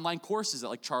Hillsdale online courses at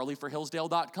like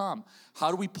charlieforhillsdale.com.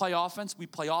 How do we play offense? We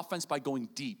play offense by going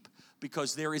deep,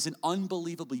 because there is an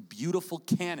unbelievably beautiful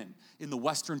canon in the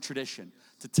Western tradition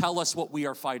to tell us what we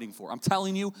are fighting for. I'm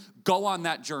telling you, go on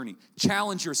that journey.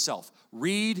 Challenge yourself.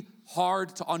 Read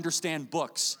hard to understand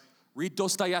books. Read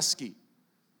Dostoevsky.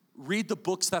 Read the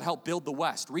books that help build the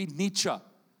West. Read Nietzsche,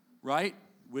 right?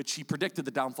 Which he predicted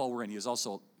the downfall we're in. He is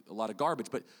also a lot of garbage.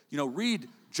 But, read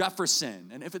Jefferson.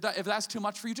 And if that's too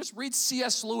much for you, just read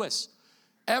C.S. Lewis.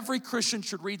 Every Christian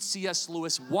should read C.S.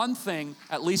 Lewis one thing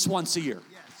at least once a year.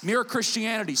 Yes. Mere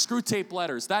Christianity, Screw Tape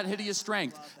Letters, That Hideous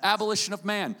Strength, Abolition of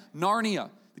Man, Narnia.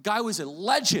 The guy was a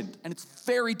legend, and it's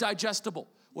very digestible.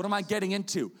 What am I getting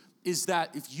into? Is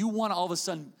that if you want to all of a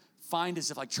sudden find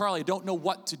as if like, Charlie, I don't know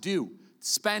what to do,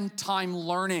 spend time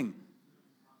learning,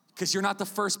 because you're not the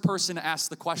first person to ask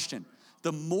the question.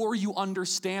 The more you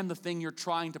understand the thing you're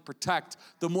trying to protect,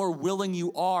 the more willing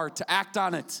you are to act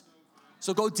on it.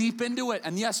 So go deep into it.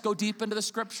 And yes, go deep into the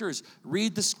scriptures.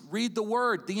 Read the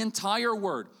word, the entire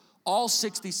word, all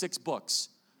 66 books.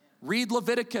 Read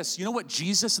Leviticus. You know what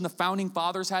Jesus and the founding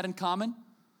fathers had in common?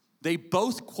 They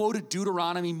both quoted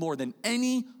Deuteronomy more than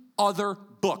any other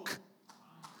book.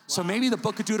 So maybe the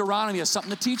book of Deuteronomy has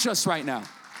something to teach us right now.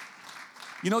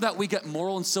 You know that we get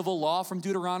moral and civil law from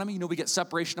Deuteronomy? You know we get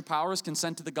separation of powers,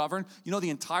 consent to the governed? You know the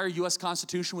entire U.S.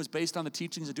 Constitution was based on the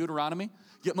teachings of Deuteronomy?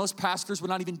 Yet most pastors would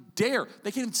not even dare.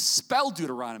 They can't even spell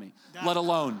Deuteronomy, let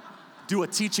alone do a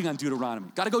teaching on Deuteronomy.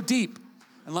 Got to go deep.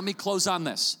 And let me close on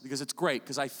this, because it's great,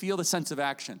 because I feel the sense of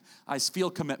action. I feel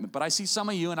commitment. But I see some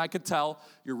of you, and I could tell,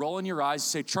 you're rolling your eyes.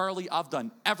 You say, Charlie, I've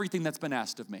done everything that's been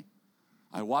asked of me.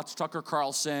 I watched Tucker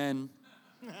Carlson.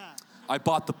 I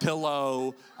bought the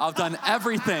pillow. I've done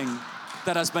everything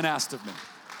that has been asked of me.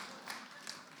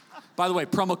 By the way,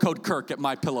 promo code Kirk at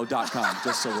mypillow.com,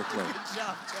 just so we're clear. Good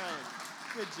job,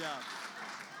 Charlie. Good job.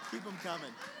 Keep them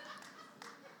coming.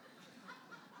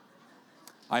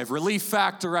 I have Relief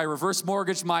Factor. I reverse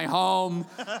mortgaged my home.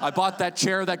 I bought that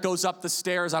chair that goes up the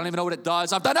stairs. I don't even know what it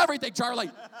does. I've done everything,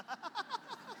 Charlie.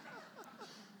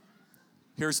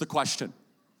 Here's the question.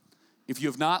 If you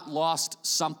have not lost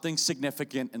something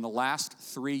significant in the last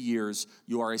 3 years,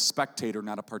 you are a spectator,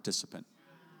 not a participant.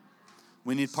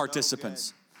 We need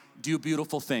participants. Do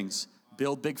beautiful things.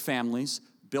 Build big families.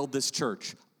 Build this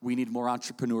church. We need more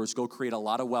entrepreneurs. Go create a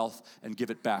lot of wealth and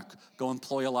give it back. Go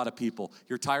employ a lot of people.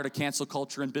 You're tired of cancel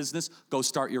culture in business? Go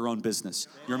start your own business.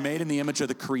 You're made in the image of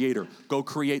the Creator. Go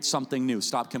create something new.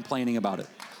 Stop complaining about it.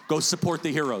 Go support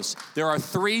the heroes. There are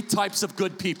 3 types of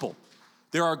good people.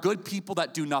 There are good people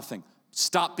that do nothing.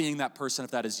 Stop being that person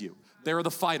if that is you. There are the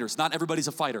fighters. Not everybody's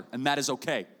a fighter, and that is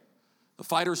okay. The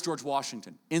fighter is George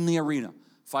Washington in the arena.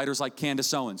 Fighters like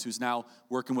Candace Owens, who's now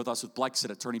working with us with Blexit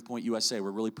at Turning Point USA.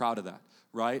 We're really proud of that,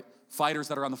 right? Fighters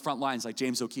that are on the front lines like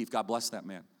James O'Keefe. God bless that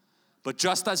man. But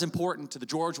just as important to the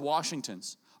George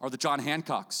Washingtons are the John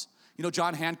Hancocks. You know,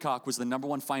 John Hancock was the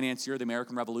 #1 financier of the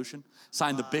American Revolution,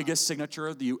 signed the biggest signature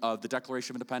of the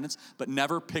Declaration of Independence, but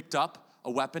never picked up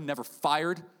a weapon, never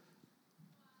fired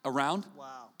around.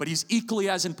 Wow. But he's equally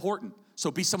as important.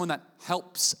 So be someone that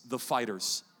helps the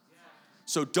fighters.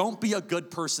 So don't be a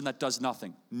good person that does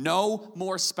nothing. No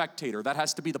more spectator. That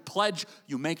has to be the pledge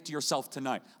you make to yourself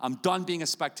tonight. I'm done being a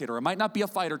spectator. I might not be a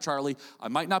fighter, Charlie. I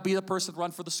might not be the person to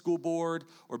run for the school board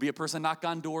or be a person to knock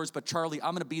on doors, but Charlie,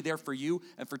 I'm going to be there for you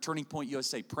and for Turning Point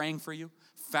USA, praying for you,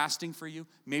 fasting for you,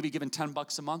 maybe giving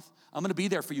 $10 a month. I'm going to be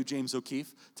there for you, James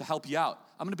O'Keefe, to help you out.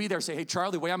 I'm going to be there and say, hey,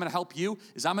 Charlie, the way I'm going to help you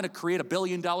is I'm going to create $1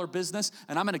 billion business,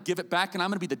 and I'm going to give it back, and I'm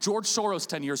going to be the George Soros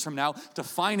 10 years from now to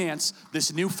finance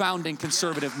this new founding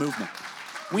conservative movement.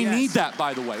 We need that,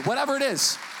 by the way, whatever it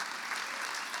is.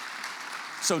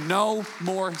 So no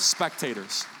more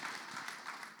spectators.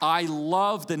 I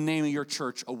love the name of your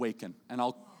church, Awaken. And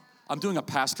I'm doing a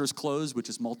pastor's close, which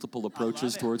is multiple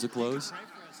approaches towards a close.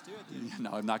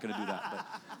 No, I'm not going to do that. But,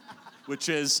 which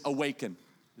is Awaken.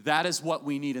 That is what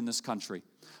we need in this country.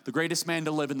 The greatest man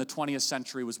to live in the 20th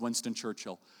century was Winston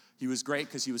Churchill. He was great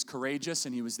because he was courageous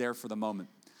and he was there for the moment.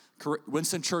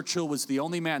 Winston Churchill was the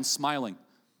only man smiling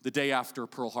the day after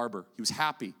Pearl Harbor. He was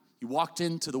happy. He walked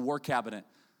into the war cabinet,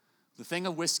 the thing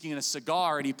of whiskey and a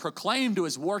cigar, and he proclaimed to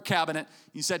his war cabinet,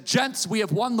 he said, gents, we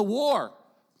have won the war.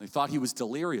 They thought he was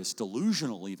delirious,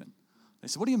 delusional even. They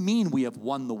said, what do you mean we have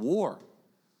won the war?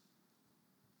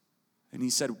 And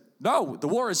he said, no, the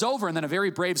war is over. And then a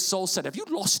very brave soul said, have you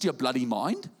lost your bloody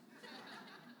mind?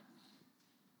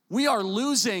 We are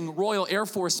losing Royal Air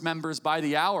Force members by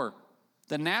the hour.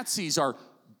 The Nazis are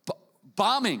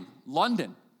bombing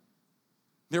London.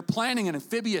 They're planning an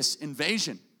amphibious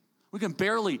invasion. We can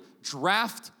barely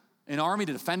draft an army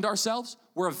to defend ourselves.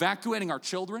 We're evacuating our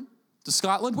children to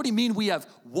Scotland. What do you mean we have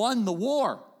won the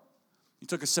war? He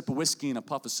took a sip of whiskey and a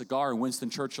puff of cigar, and Winston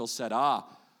Churchill said,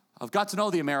 I've got to know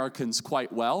the Americans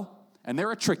quite well, and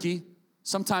they're a tricky,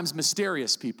 sometimes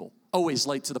mysterious people, always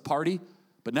late to the party,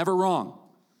 but never wrong.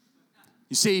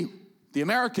 You see, the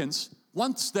Americans,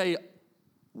 once they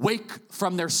wake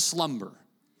from their slumber,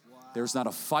 There's not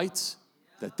a fight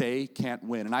that they can't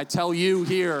win. And I tell you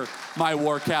here, my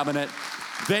war cabinet,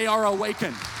 they are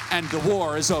awakened and the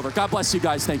war is over. God bless you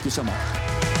guys. Thank you so much.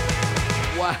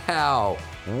 Wow,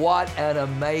 what an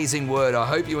amazing word. I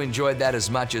hope you enjoyed that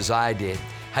as much as I did.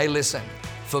 Hey, listen,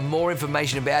 for more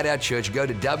information about our church, go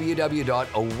to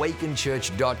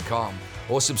www.awakenchurch.com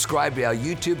or subscribe to our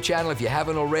YouTube channel if you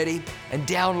haven't already, and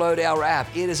download our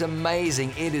app. It is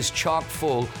amazing. It is chock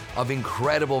full of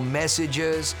incredible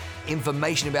messages,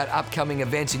 information about upcoming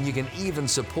events, and you can even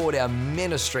support our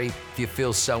ministry if you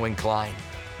feel so inclined.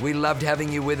 We loved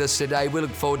having you with us today. We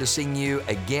look forward to seeing you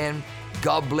again.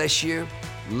 God bless you.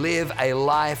 Live a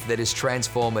life that is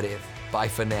transformative. Bye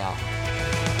for now.